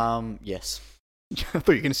 And Yes. I thought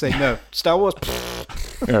you were going to say no. Star Wars.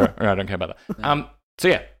 I don't care about that. So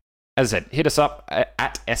yeah, as I said, hit us up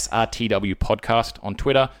at SRTW Podcast on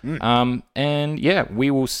Twitter. And yeah,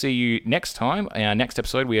 we will see you next time. In our next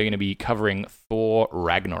episode, we are going to be covering Thor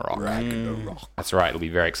Ragnarok. That's right. It'll be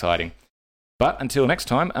very exciting. But until next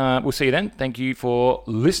time, we'll see you then. Thank you for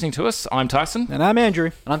listening to us. I'm Tyson. And I'm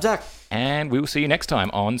Andrew. And I'm Zach. And we will see you next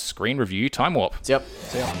time on Screen Review Time Warp. Yep.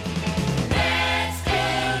 See ya.